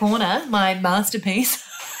thing in the corner, my masterpiece.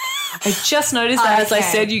 I just noticed that as I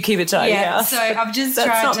said you keep a tidy house. So I've just that's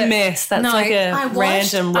tried not to mess. That's like a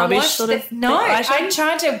random rubbish sort of.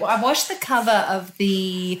 I washed the cover of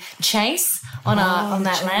the Chase on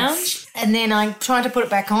that lounge, and then I tried to put it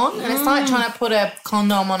back on, and it's like trying to put a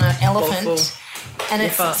condom on an elephant. Awful.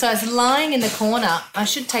 And so it's lying in the corner. I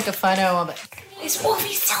should take a photo of it. Is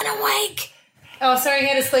Wolfie still awake? Oh, sorry, he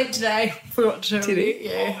had to sleep today. Forgot to. Did he?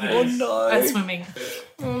 Yeah. Oh no. I'm swimming.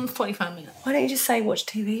 45 minutes. Why don't you just say watch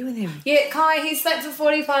TV with him? Yeah, Kai, he slept for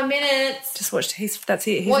 45 minutes. Just watch. That's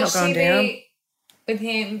it. He's Watch not going TV down. with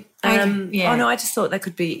him. Oh no, I just thought that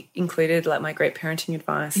could be included, like my great parenting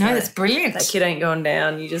advice. No, like, that's brilliant. That kid ain't going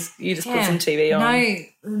down. You just put some TV on.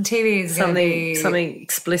 No, TV is something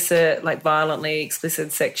explicit, like violently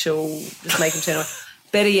explicit, sexual. Just make him turn away.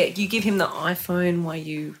 Better yet, you give him the iPhone while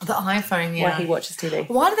he watches TV.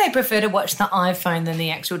 Why do they prefer to watch the iPhone than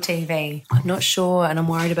the actual TV? I'm not sure, and I'm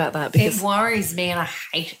worried about that because it worries me, and I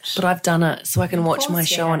hate it. But I've done it, so I can watch my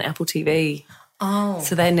show on Apple TV. Oh,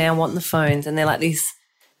 so they now want the phones, and they're like this.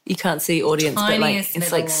 You can't see audience, but like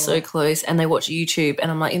it's like so close, and they watch YouTube, and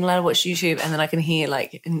I'm like, you're allowed to watch YouTube, and then I can hear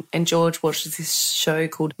like, and George watches this show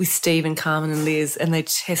called With Steve and Carmen and Liz, and they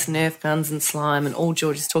test Nerf guns and slime, and all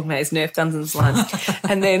George is talking about is Nerf guns and slime.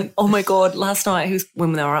 And then, oh my God, last night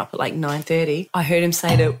when they were up at like 9:30, I heard him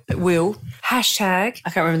say to Will, hashtag, I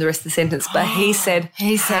can't remember the rest of the sentence, but he said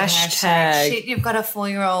hashtag. Shit, you've got a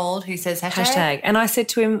 4-year-old who says hashtag. And I said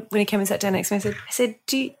to him when he came and sat down next to me, I said,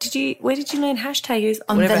 where did you learn hashtag? He goes,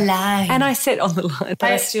 on the line. And I said on the line, but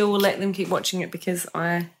I still will let them keep watching it because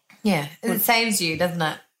it saves you, doesn't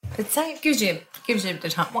it? It gives you the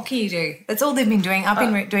time. What can you do? That's all they've been doing. I've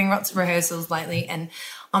been doing lots of rehearsals lately, and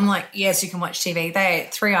I'm like, yes, you can watch TV. They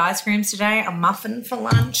ate 3 ice creams today, a muffin for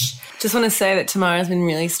lunch. Just want to say that tomorrow's been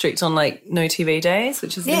really strict on like no TV days,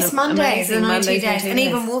 which is Mondays amazing. are no TV days. And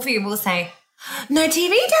even Wolfie will say, no TV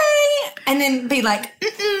day. And then be like,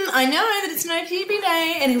 I know that it's no TV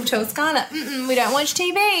day. And he'll tell Skylar, we don't watch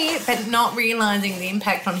TV, but not realising the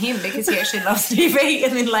impact on him because he actually loves TV.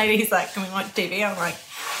 And then later he's like, can we watch TV? I'm like,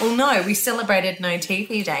 well, no, we celebrated no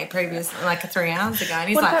TV day previously, like 3 hours ago. And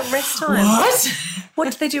he's What like, about rest time? what?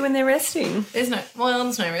 What do they do when they're resting? There's no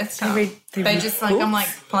rest time. They just like, I'm like,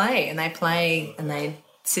 play. And they play and they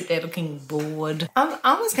sit there looking bored.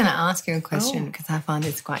 I was going to ask you a question because I find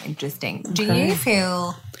this quite interesting. Do you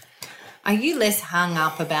feel, are you less hung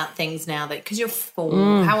up about things now that, because you're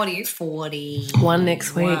 4, how old are you? 40? One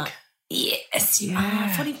next week. Yes, you are.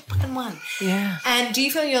 41. Yeah. And do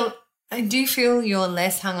you feel you're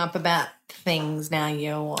less hung up about things now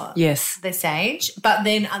you're Yes. this age? But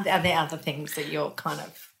then are there other things that you're kind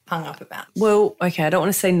of hung up about? Well, okay, I don't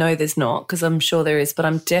want to say no, there's not, because I'm sure there is, but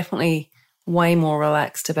I'm definitely way more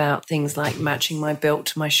relaxed about things like matching my belt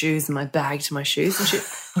to my shoes and my bag to my shoes and shit.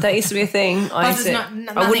 That used to be a thing. I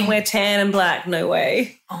wouldn't wear tan and black, no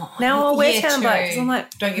way. Oh, now I'll wear tan and black true. because I'm like,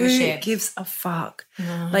 don't give a shit. Who gives a fuck?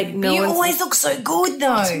 No. Like, no you one's always look so good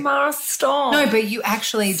though. Tamara, stop. No, but you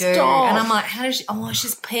actually do. Stop. And I'm like, how does she? Oh,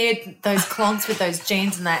 she's paired those clogs with those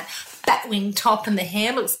jeans and that batwing top, and the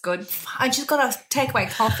hair looks good. I just got a takeaway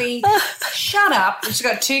coffee. Shut up. And she's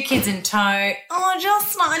got 2 kids in tow. Oh, I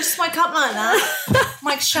just woke up like that. I'm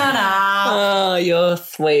like, shut up. Oh, you're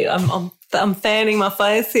sweet. I'm fanning my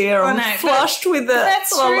face here. I'm flushed with it. That's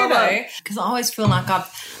true I love though, because I always feel like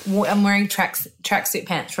I'm wearing tracksuit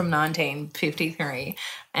pants from 1953,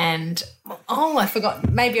 and I forgot.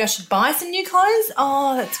 Maybe I should buy some new clothes.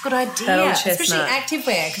 Oh, that's a good idea. That old chestnut. Especially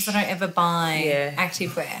activewear, because I don't ever buy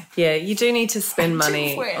activewear. Yeah, you do need to spend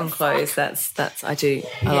money on clothes. That's I do.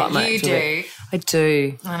 I like my activewear. I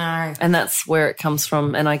do. I know. And that's where it comes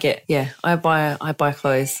from. And I buy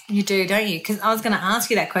clothes. You do, don't you? Because I was going to ask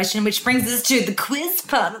you that question, which brings us to the quiz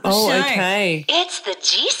part of the show. Oh, okay. It's the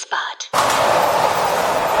G-spot.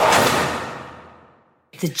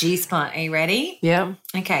 The G-spot. Are you ready? Yeah.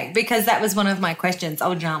 Okay, because that was one of my questions.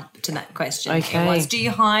 I'll jump to that question. Okay. It was, do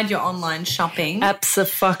you hide your online shopping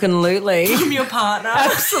Abso-fucking-lutely. from your partner?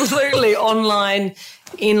 Absolutely. Online,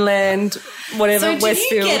 inland, whatever, So do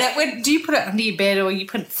Westfield. you get it? Do you put it under your bed, or you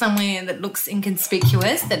put it somewhere that looks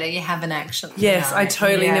inconspicuous that you haven't actually? Yes, No. I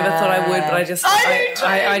totally never thought I would, but I just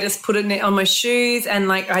I just put it on my shoes, and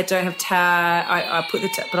like I don't have tag. I put the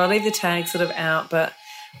but I leave the tag sort of out. But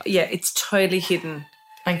yeah, it's totally hidden.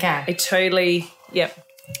 Okay. It totally, yep.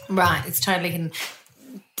 Right, it's totally hidden.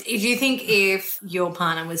 If you think if your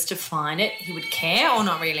partner was to find it, he would care or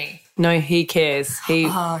not really? No, he cares. He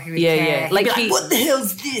would care. yeah. He'd be like, what the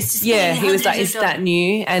hell's this? It's Yeah, been he was like, hundreds is of that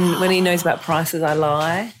new? And when he knows about prices, I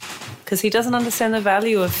lie because he doesn't understand the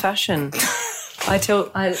value of fashion. I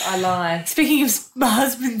lie. Speaking of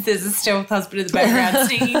husbands, there's a stealth husband in the background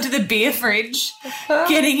sneaking into the beer fridge,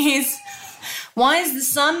 getting his... Why is the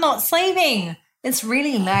son not sleeping? It's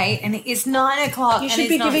really late and it's 9 o'clock. You and should he's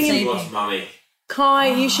be not giving him- sleeping. Mummy. Kai,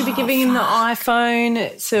 you should be giving him the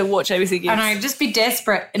iPhone to watch ABC Kids. I know, just be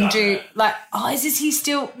desperate and do like, is this he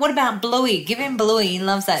still? What about Bluey? Give him Bluey. He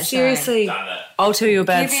loves that show. Seriously, I'll tell you a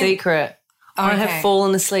bad Give him- secret. I Okay. have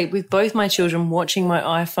fallen asleep with both my children watching my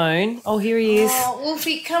iPhone. Oh, here he is. Oh,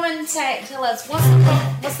 Wolfie, come and tell us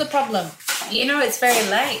what's the problem? You know it's very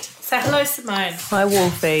late. Say hello, Simmone. Hi,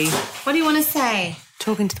 Wolfie. What do you want to say?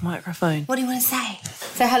 Talking to the microphone. What do you want to say?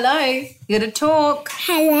 Say hello. You got to talk.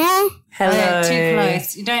 Hello. Hello. Oh, too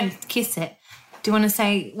close. You don't kiss it. Do you want to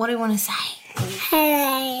say? What do you want to say?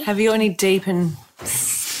 Hello. Have you got any deep and,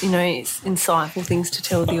 insightful things to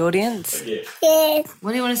tell the audience? Yes.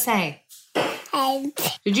 What do you want to say?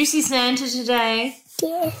 Did you see Santa today?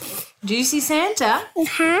 Yes. Did you see Santa?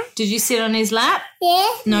 Uh-huh. Did you sit on his lap?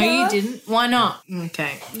 Yes. No, you didn't. Why not?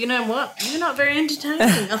 Okay. You know what? You're not very entertaining.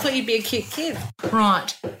 I thought you'd be a cute kid.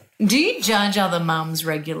 Right. Do you judge other mums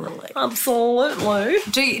regularly? Absolutely.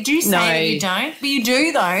 Do you say No. that you don't? But you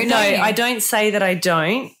do, though. No, don't you? I don't say that I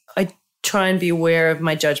don't. I try and be aware of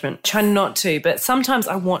my judgment. Try not to, but sometimes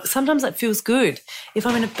it feels good. If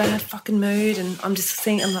I'm in a bad fucking mood and I'm just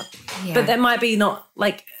seeing, I'm like, Yeah. but that might be not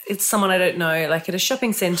like it's someone I don't know, like at a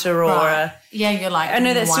shopping centre or Right. Yeah, you're like, I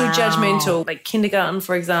know that's wow. still judgmental. Like kindergarten,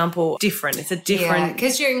 for example, different. It's a different.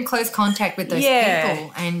 because you're in close contact with those Yeah.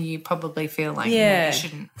 people and you probably feel like Yeah. you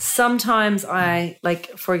shouldn't. Sometimes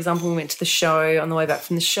for example, we went to the show. On the way back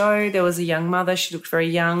from the show, there was a young mother. She looked very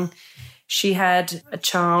young. She had a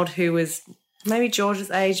child who was maybe George's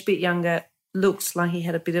age, a bit younger, looked like he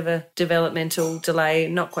had a bit of a developmental delay,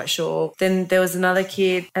 not quite sure. Then there was another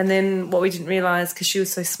kid, and then what we didn't realise, because she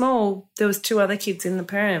was so small, there was 2 other kids in the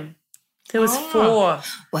pram. There was 4.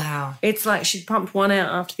 Wow. It's like she'd pumped one out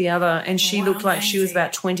after the other, and she looked like she was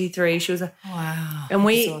about 23. She was Wow. and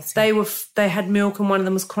That's awesome. they had milk, and one of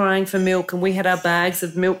them was crying for milk, and we had our bags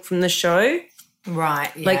of milk from the show,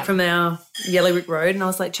 Right, yeah. like from our Yellow Brick Road, and I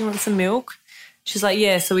was like, "Do you want some milk?" She's like,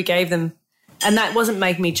 "Yeah." So we gave them, and that wasn't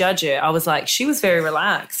making me judge her. I was like, she was very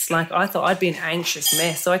relaxed. Like I thought I'd be an anxious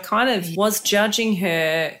mess, so I kind of was judging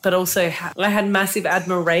her, but also I had massive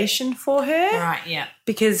admiration for her, Right, yeah.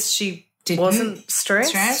 because she Didn't? wasn't stressed.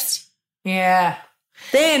 Stressed? Yeah.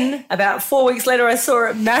 Then about 4 weeks later, I saw her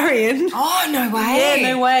at Marion. Oh, no way.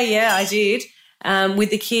 Yeah, no way. Yeah, I did. With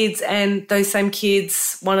the kids, and those same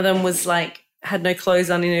kids, one of them was like had no clothes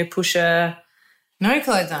on in her pusher, No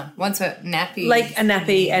clothes on. What's her nappy? like a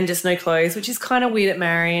nappy and just no clothes, which is kind of weird at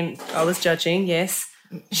Marion. I was judging, yes.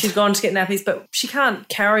 She's gone to get nappies, but she can't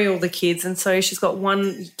carry all the kids, and so she's got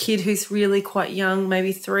one kid who's really quite young,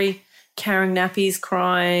 maybe 3, carrying nappies,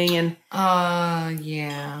 crying, and Oh,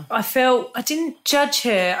 yeah. I didn't judge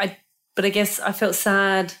her, but I guess I felt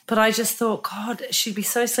sad. But I just thought, God, she'd be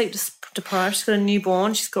so sleep deprived. She's got a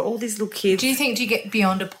newborn. She's got all these little kids. Do you get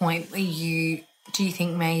beyond a point where do you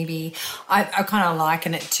think maybe, I kind of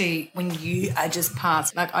liken it to when you are just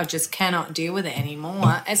past, like I just cannot deal with it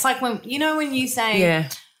anymore. It's like when you say, Yeah.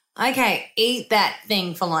 okay, eat that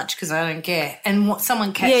thing for lunch because I don't care. And what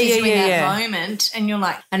someone catches you in that moment and you're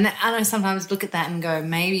like, and I know sometimes look at that and go,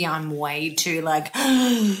 maybe I'm way too like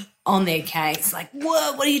on their case. Like,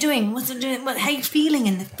 what are you doing? What's it doing? How are you feeling?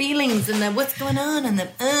 And the feelings and the what's going on and the,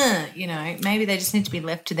 maybe they just need to be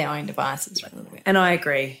left to their own devices for a little bit. And I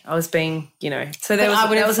agree. I was being, so there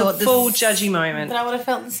was a full judgy moment. But I would have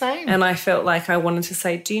felt the same. And I felt like I wanted to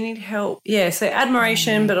say, do you need help? Yeah, so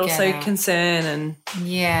admiration, but also it. concern and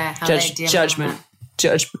Yeah. How they deal with judgment. that.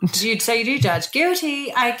 Judgment. So you do judge.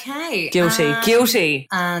 Guilty. Okay. Guilty.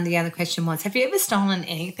 And the other question was, have you ever stolen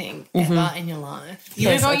anything ever in your life?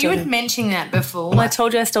 Yes, I You were did. mentioning that before. Well, I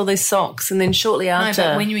told you I stole those socks, and then shortly No, after.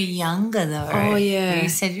 but when you were younger, though. Oh, yeah. You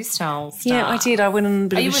said you stole stuff. Yeah, I did. I went on a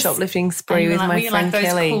bit Are of you a a- shoplifting spree And with were my you friend like those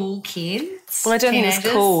Kelly. cool kids? Well, I don't think it was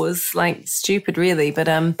teenagers? cool. It was like stupid, really. But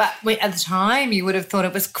But at the time, you would have thought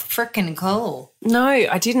it was freaking cool. no,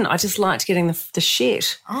 I didn't. I just liked getting the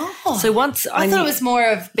shit. Oh. So once I thought it was more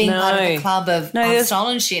of being part of the No. club of No, there's-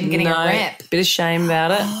 stolen shit and getting a rep. bit of shame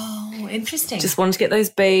about it. Oh, interesting. Just wanted to get those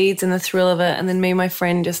beads and the thrill of it, and then me and my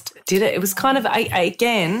friend just did it. It was kind of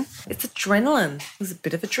again, it's adrenaline. It was a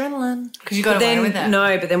bit of adrenaline 'Cause you got But away then, with it.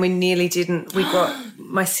 No, but then we nearly didn't. We got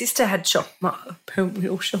my sister had we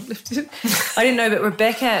all shoplifted. I didn't know, but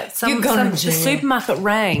Rebecca, the supermarket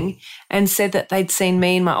rang and said that they'd seen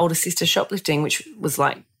me and my older sister shoplifting, which was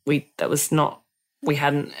like we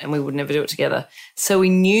hadn't, and we would never do it together. So we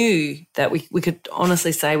knew that we could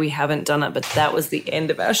honestly say we haven't done it, but that was the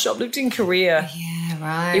end of our shoplifting career. Yeah,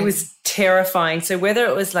 right. It was terrifying. So whether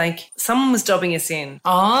it was like someone was dobbing us in,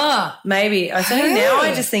 maybe. I think now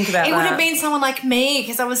I just think about It that. would have been someone like me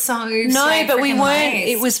because I was so No, but we freaking weren't. laced.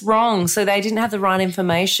 It was wrong. So they didn't have the right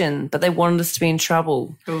information, but they wanted us to be in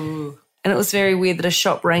trouble. Ooh. And it was very weird that a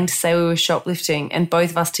shop rang to say we were shoplifting, and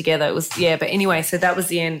both of us together. It was, but anyway, so that was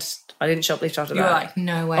the end. I didn't shoplift after You that. were like,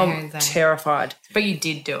 no way. I'm Jose. terrified. But you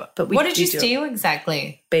did do it. But we what did you did do it. steal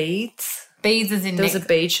exactly? Beads. Beads as in There was a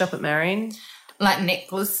bead shop at Marion. like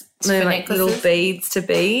necklace No, for like necklaces? little beads to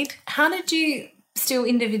bead. How did you steal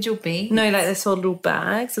individual beads? No, like they sold little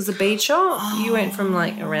bags. There's a bead shop. You went from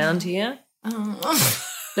like around here. Oh.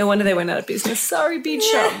 No wonder they went out of business. Sorry, bead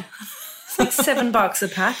shop. It's like $7 a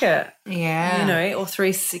packet, Yeah. or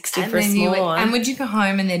 $3.60 And for a then small one. and would you go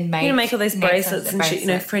home and then make Make all those bracelets and shit,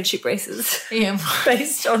 bracelets? friendship bracelets Yeah.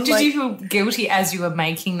 based on Did you feel guilty as you were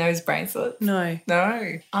making those bracelets? No.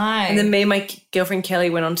 No. And then me and my girlfriend Kelly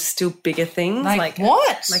went on to steal bigger things. Like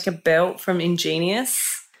what? Like a belt from Ingenious.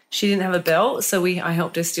 She didn't have a belt, so I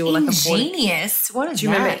helped her steal like a 40. Ingenious. What is Do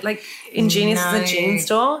you remember? Like Ingenious is a jean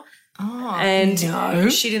store. Oh, And no.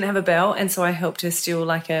 she didn't have a belt, and so I helped her steal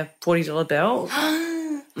like a $40 belt.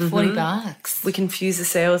 $40. We confused the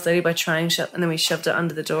sales lady by trying shut, and then we shoved it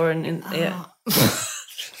under the door, and yeah,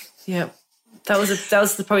 yeah. That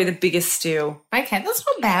was probably the biggest steal. Okay, that's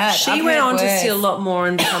not bad. She I've went heard on to worse. steal a lot more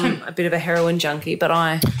and become a bit of a heroin junkie, but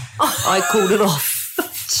I called it off.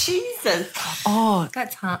 Jesus. Oh,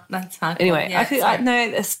 That's hard. That's hard. anyway, Yeah,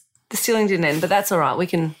 the stealing didn't end, but that's all right. We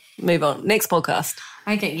can move on. Next podcast.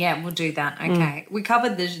 Okay, yeah, we'll do that. Okay. We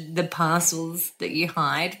covered the parcels that you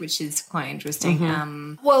hide, which is quite interesting.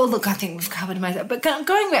 Well, look, I think we've covered most of it. But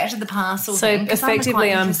going back to the parcel So thing, 'cause that was effectively,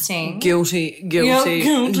 quite I'm interesting. guilty.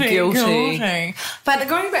 But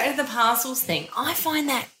going back to the parcels thing, I find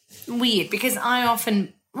that weird because I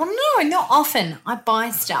often, well, no, not often. I buy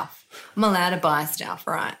stuff. I'm allowed to buy stuff,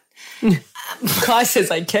 right? Kai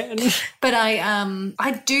says I can. But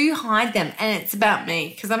I do hide them, and it's about me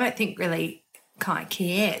because I don't think really Kai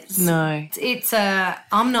cares. No.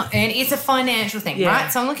 I'm not earning. It's a financial thing, Yeah.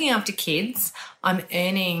 right? So I'm looking after kids. I'm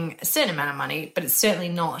earning a certain amount of money, but it's certainly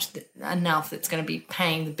not enough that's going to be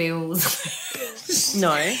paying the bills.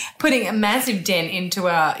 No. Putting a massive dent into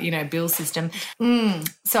our, bill system.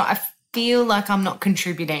 So I feel like I'm not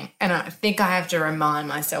contributing, and I think I have to remind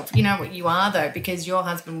myself, you know what you are though, because your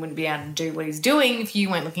husband wouldn't be able to do what he's doing if you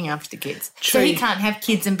weren't looking after the kids. True. So he can't have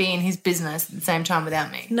kids and be in his business at the same time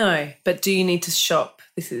without me. No, but do you need to shop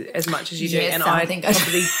this is as much as you do? Yes, And I I think I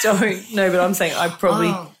probably don't. No, but I'm saying I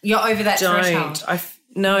probably You're over that threshold. don't.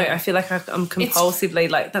 I feel like I'm compulsively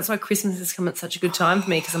like, that's why Christmas has come at such a good time for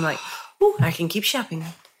me, because I'm like, oh, I can keep shopping.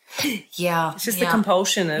 Yeah. It's just the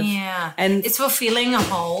compulsion of, and it's fulfilling a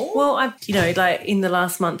hole. well, like in the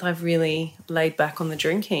last month, I've really laid back on the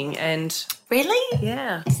drinking, and Really?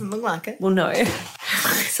 yeah, Doesn't look like it. well, no,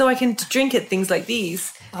 so I can drink at things like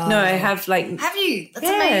these. No, I have like. Have you? That's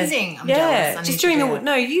Yeah. amazing. I'm jealous. I need just to during do the it.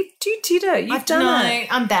 no, you did it. You've done no, it.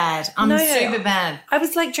 I'm bad. I'm No. super bad. I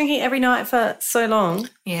was like drinking every night for so long.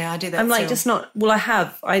 Yeah, I do that. I'm like still. just not. Well, I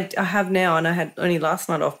have now, and I had only last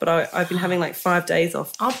night off, but I've been having like 5 days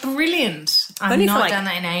off. Oh, brilliant. I've Only for, not like- done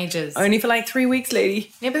that in ages. Only for like 3 weeks,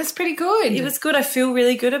 lady. Yeah, but that's pretty good. It was good. I feel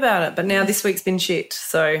really good about it. But now this week's been shit.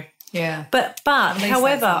 So, Yeah. but least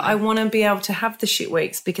however, that's something. I want to be able to have the shit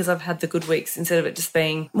weeks because I've had the good weeks instead of it just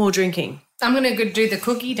being more drinking. I'm going to go do the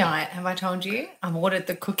cookie diet. Have I told you? I've ordered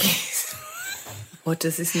the cookies. What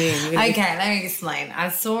does this mean? You're gonna be- Okay, let me explain. I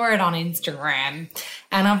saw it on Instagram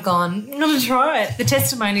and I've gone, I'm going to try it. The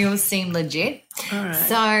testimonials seem legit. All right.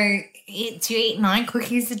 So you eat 9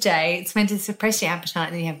 cookies a day. It's meant to suppress your appetite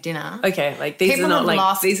and then you have dinner. Okay, like these People are not have like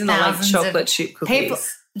lost thousands chocolate of chip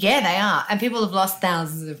cookies. Yeah, they are. And people have lost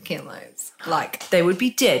thousands of kilos. Like, They would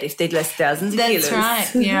be dead if they'd lost thousands of kilos.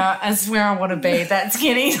 that's right. Yeah, that's where I want to be. That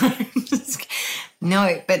skinny.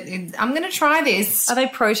 No, but I'm going to try this. Are they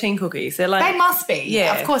protein cookies? They're like They must be.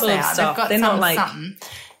 Yeah, of course full they of are. stuff. They've got They're not like- something.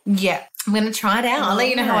 Yeah, I'm going to try it out. I'll let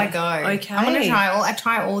you know how I go. Okay. I'm going to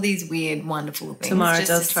try all these weird, wonderful things. Tamara just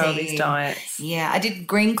does to try all see. these diets. Yeah, I did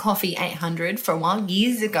green coffee 800 for a while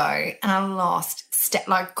years ago, and I lost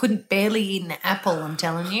couldn't barely eat an apple. I'm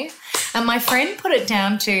telling you. And my friend put it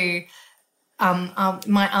down to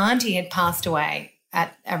my auntie had passed away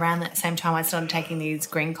at around that same time I started taking these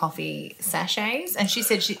green coffee sachets, and she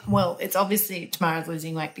said it's obviously Tamara's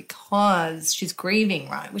losing weight because she's grieving,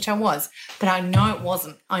 right? Which I was, but I know it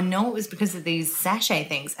wasn't. I know it was because of these sachet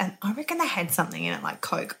things, and I reckon they had something in it like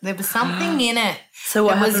Coke. There was something in it. So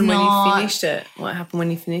what that was happened when you not- finished it? What happened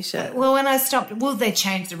when you finished it? Well, when I stopped, they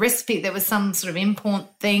changed the recipe. There was some sort of import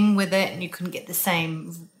thing with it, and you couldn't get the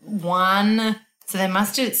same one. So they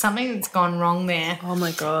must have something that's gone wrong there. Oh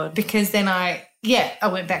my God. Because then I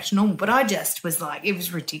went back to normal, but I just was like, it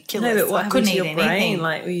was ridiculous. No, but what I happened couldn't to eat your anything. brain?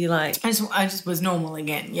 Like, were you like, I just was normal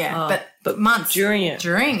again, yeah. Oh, but months during it?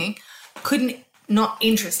 not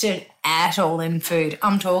interested at all in food.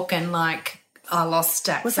 I'm talking like I lost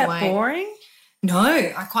stacks was of that weight. boring? No,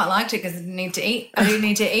 I quite liked it because I didn't need to eat. I didn't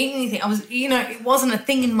need to eat anything. I was, it wasn't a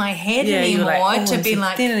thing in my head Yeah, you anymore were like, to I'm be so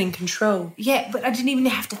like, thin and in control. yeah, but I didn't even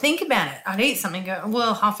have to think about it. I'd eat something,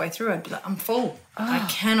 halfway through, I'd be like, I'm full. I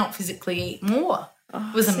cannot physically eat more.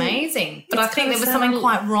 It was amazing. But I it's think there kinda was something sad.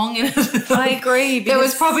 quite wrong in it. I agree. There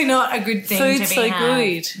was because probably not a good thing food's to be so had.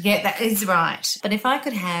 good. Yeah, that is right. But if I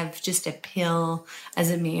could have just a pill as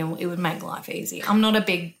a meal, it would make life easy. I'm not a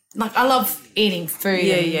big, I love eating food.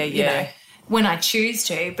 Yeah, and, yeah, you yeah. know, when I choose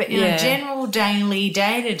to, but Yeah. general, daily,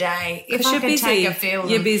 day to day, if 'Cause I you're could busy. take a pill,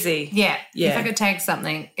 You're busy. yeah, Yeah. if I could take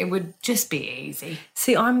something, it would just be easy.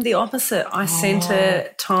 See, I'm the opposite. I centre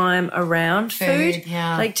time around food.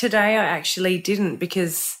 yeah. Like today I actually didn't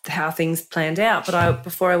because how things planned out. But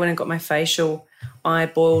before I went and got my facial, I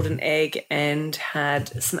boiled an egg and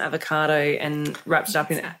had some avocado and wrapped it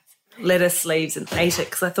up in lettuce leaves and ate it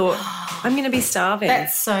because I thought I'm going to be starving.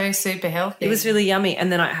 That's so super healthy. It was really yummy.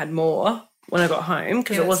 And then I had more when I got home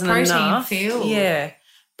because Yeah, it wasn't it's protein enough. filled. Yeah.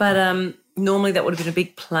 But normally that would have been a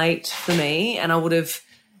big plate for me and I would have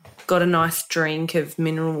got a nice drink of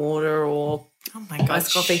mineral water or Oh my God,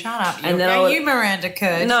 iced coffee. shut up. And then I would- you Miranda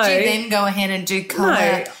Kerr. No. Did you then go ahead and do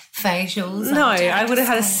colour facials? No, I would have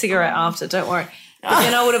had a cigarette after, don't worry. But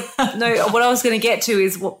then I would have, no, what I was going to get to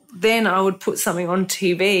is then I would put something on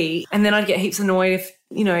TV and then I'd get heaps annoyed if,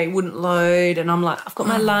 it wouldn't load and I'm like, I've got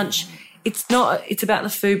my lunch. It's about the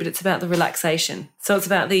food, but it's about the relaxation. So it's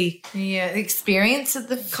about the the experience of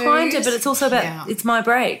the food. kind of, but it's also about, it's my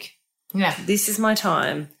break. Yeah. This is my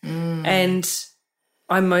time. And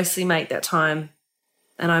I mostly make that time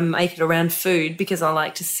and I make it around food because I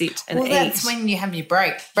like to sit and eat. That's when you have your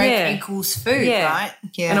break. Break equals food, right?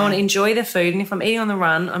 Yeah. And I want to enjoy the food. And if I'm eating on the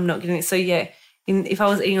run, I'm not getting it. So, if I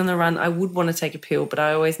was eating on the run, I would want to take a pill, but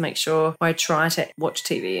I always make sure I try to watch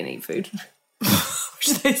TV and eat food.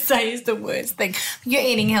 Which they say is the worst thing. You're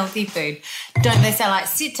eating healthy food. Don't they say, like,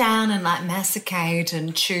 sit down and, like, massacate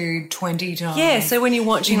and chew 20 times? Yeah, so when you're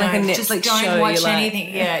watching, like, a Netflix just show, don't watch you're like,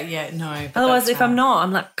 anything. Yeah, no. Otherwise, if I'm not,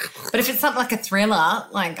 I'm like... But if it's something like a thriller,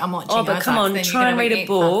 like I'm watching... Oh, but come on, try and read a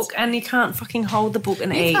book and you can't fucking hold the book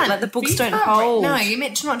and eat. Like, the books don't hold. No, you're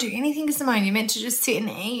meant to not do anything, Simmone. You're meant to just sit and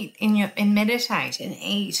eat and meditate and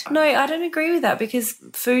eat. No, I don't agree with that because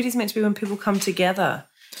food is meant to be when people come together.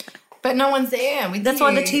 But no one's there with That's you.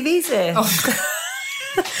 why the TV's there. Oh.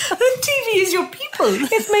 The TV is your people.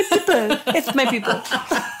 It's my people. It's my people.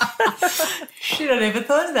 Shit, I never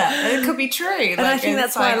thought of that. It could be true. And I think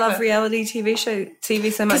that's why I love reality TV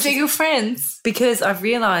so much. Because they're your friends. Because I've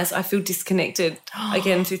realised I feel disconnected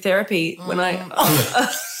again through therapy. When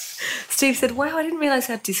Steve said, wow, I didn't realise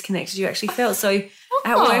how disconnected you actually felt. So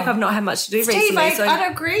at work I've not had much to do recently. I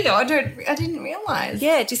don't agree. I didn't realise.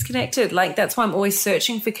 Yeah, disconnected. Like that's why I'm always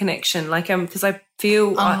searching for connection. Like because I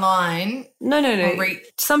feel online. No.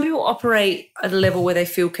 Some people operate at a level where they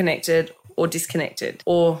feel connected or disconnected.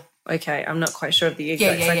 Or I'm not quite sure of the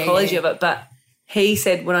exact psychology of it. But he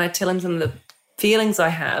said when I tell him some of the feelings I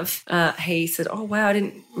have, he said, oh wow, I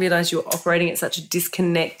didn't realise you were operating at such a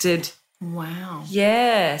disconnected. Wow.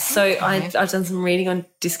 Yeah. So I've done some reading on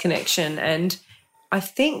disconnection, and I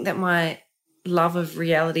think that my love of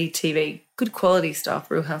reality TV, good quality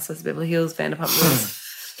stuff, Real Housewives of Beverly Hills, Vanderpump Rules,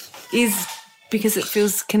 is because it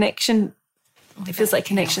feels connection. It feels like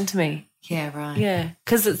connection to me. Yeah, right. Yeah,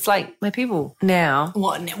 because it's like my people now.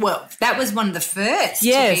 Well, that was one of the first.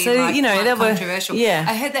 Yeah, to be, so like, that was controversial. Yeah,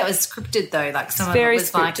 I heard that was scripted though. Like some of very it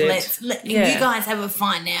was scripted. like, you guys have a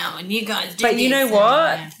fight now, and you guys do. But you know this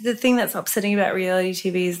what? and, The thing that's upsetting about reality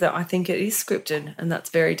TV is that I think it is scripted, and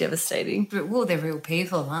that's very devastating. But they're real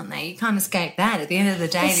people, aren't they? You can't escape that. At the end of the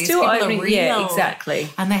day, these still people opening, are real. yeah, exactly.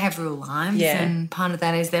 And they have real lives, and part of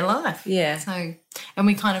that is their life. Yeah. So, and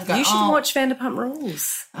we kind of go, you should watch Vanderpump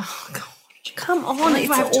Rules. Oh God. Come on,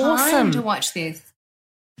 it's have awesome time to watch this.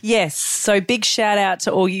 Yes, so big shout out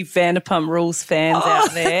to all you Vanderpump Rules fans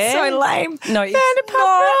out there. That's so lame. No, it's Vanderpump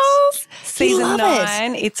not. Rules. Season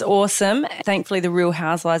 9, it's awesome. Thankfully, the Real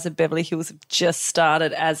Housewives of Beverly Hills have just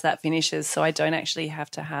started as that finishes, so I don't actually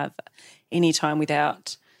have to have any time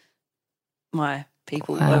without my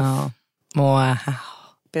people of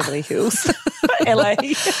Beverly Hills. LA,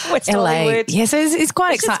 West Hollywood. Yeah, so it's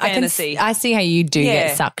quite exciting. Fantasy. I see how you do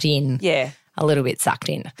get sucked in. Yeah. A little bit sucked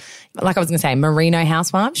in. Like I was going to say, Merino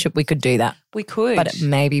Housewives, we could do that. We could. But it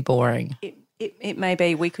may be boring. It may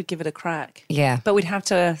be. We could give it a crack. Yeah. But we'd have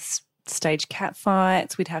to stage cat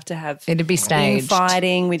fights. We'd have to have it'd be staged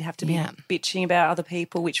fighting. We'd have to be bitching about other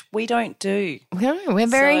people, which we don't do.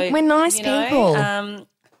 We're nice people.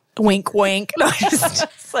 Wink, wink.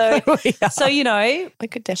 So we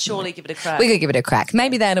could surely give it a crack. We could give it a crack.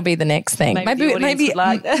 Maybe that'll be the next thing. Maybe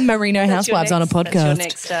Merino Housewives on a podcast.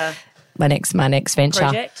 That's your next, my next venture.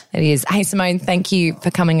 Project. It is. Hey, Simmone, thank you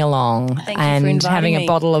for coming along Thank you and for inviting having me. a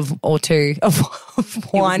bottle or two of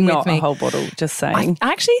wine not with me. a whole bottle, just saying.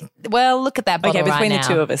 Look at that bottle Okay, between right the now.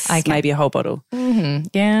 two of us, Okay. maybe a whole bottle.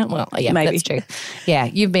 Yeah, well, yeah, Maybe. that's true. Yeah,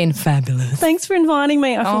 you've been fabulous. Thanks for inviting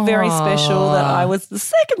me. I feel very special that I was the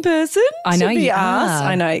second person to be asked.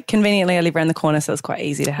 I know. Conveniently, I live around the corner, so it's quite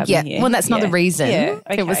easy to have me here. Well, that's not the reason. Yeah,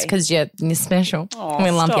 okay. It was because you're special. Oh,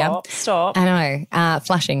 we love you. Stop. I know.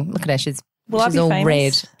 Flushing. Look at her. She's Will I be all famous?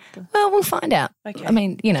 red. Well, we'll find out. Okay. I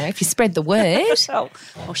mean, if you spread the word.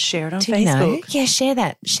 I'll share it on Do you know? Facebook.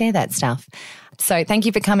 Yeah, share that stuff. So thank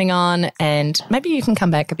you for coming on, and maybe you can come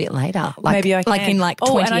back a bit later. Maybe I can. Like in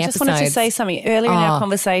 20 and I just wanted to episodes. say something earlier in our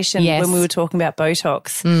conversation yes. when we were talking about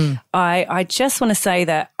Botox. I just want to say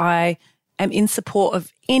that I am in support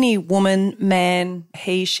of any woman, man,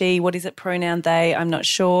 he, she, what is it, pronoun they, I'm not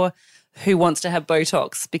sure, who wants to have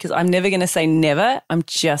Botox, because I'm never going to say never. I'm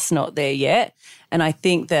just not there yet. And I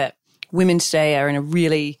think that women today are in a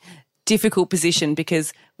really difficult position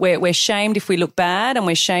because we're shamed if we look bad and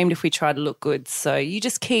we're shamed if we try to look good. So you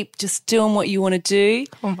just keep doing what you want to do.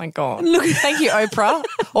 Oh, my God. Look, thank you, Oprah,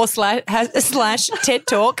 or slash TED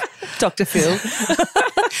Talk, Dr. Phil.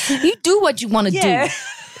 You do what you want to do.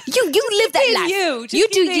 You live that life. You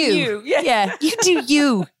do you. Yeah, you do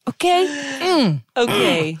you. Okay?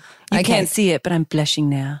 Okay. You can't see it, but I'm blushing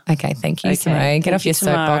now. Okay, thank you, Simmone. Get off your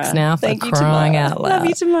soapbox now for Thank you, crying Tamara. out loud. Love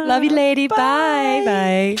you, Tamara. Love you, lady. Bye.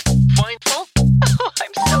 Bye. Find fault?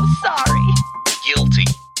 I'm so sorry. Guilty.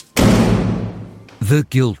 The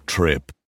Guilt Trip.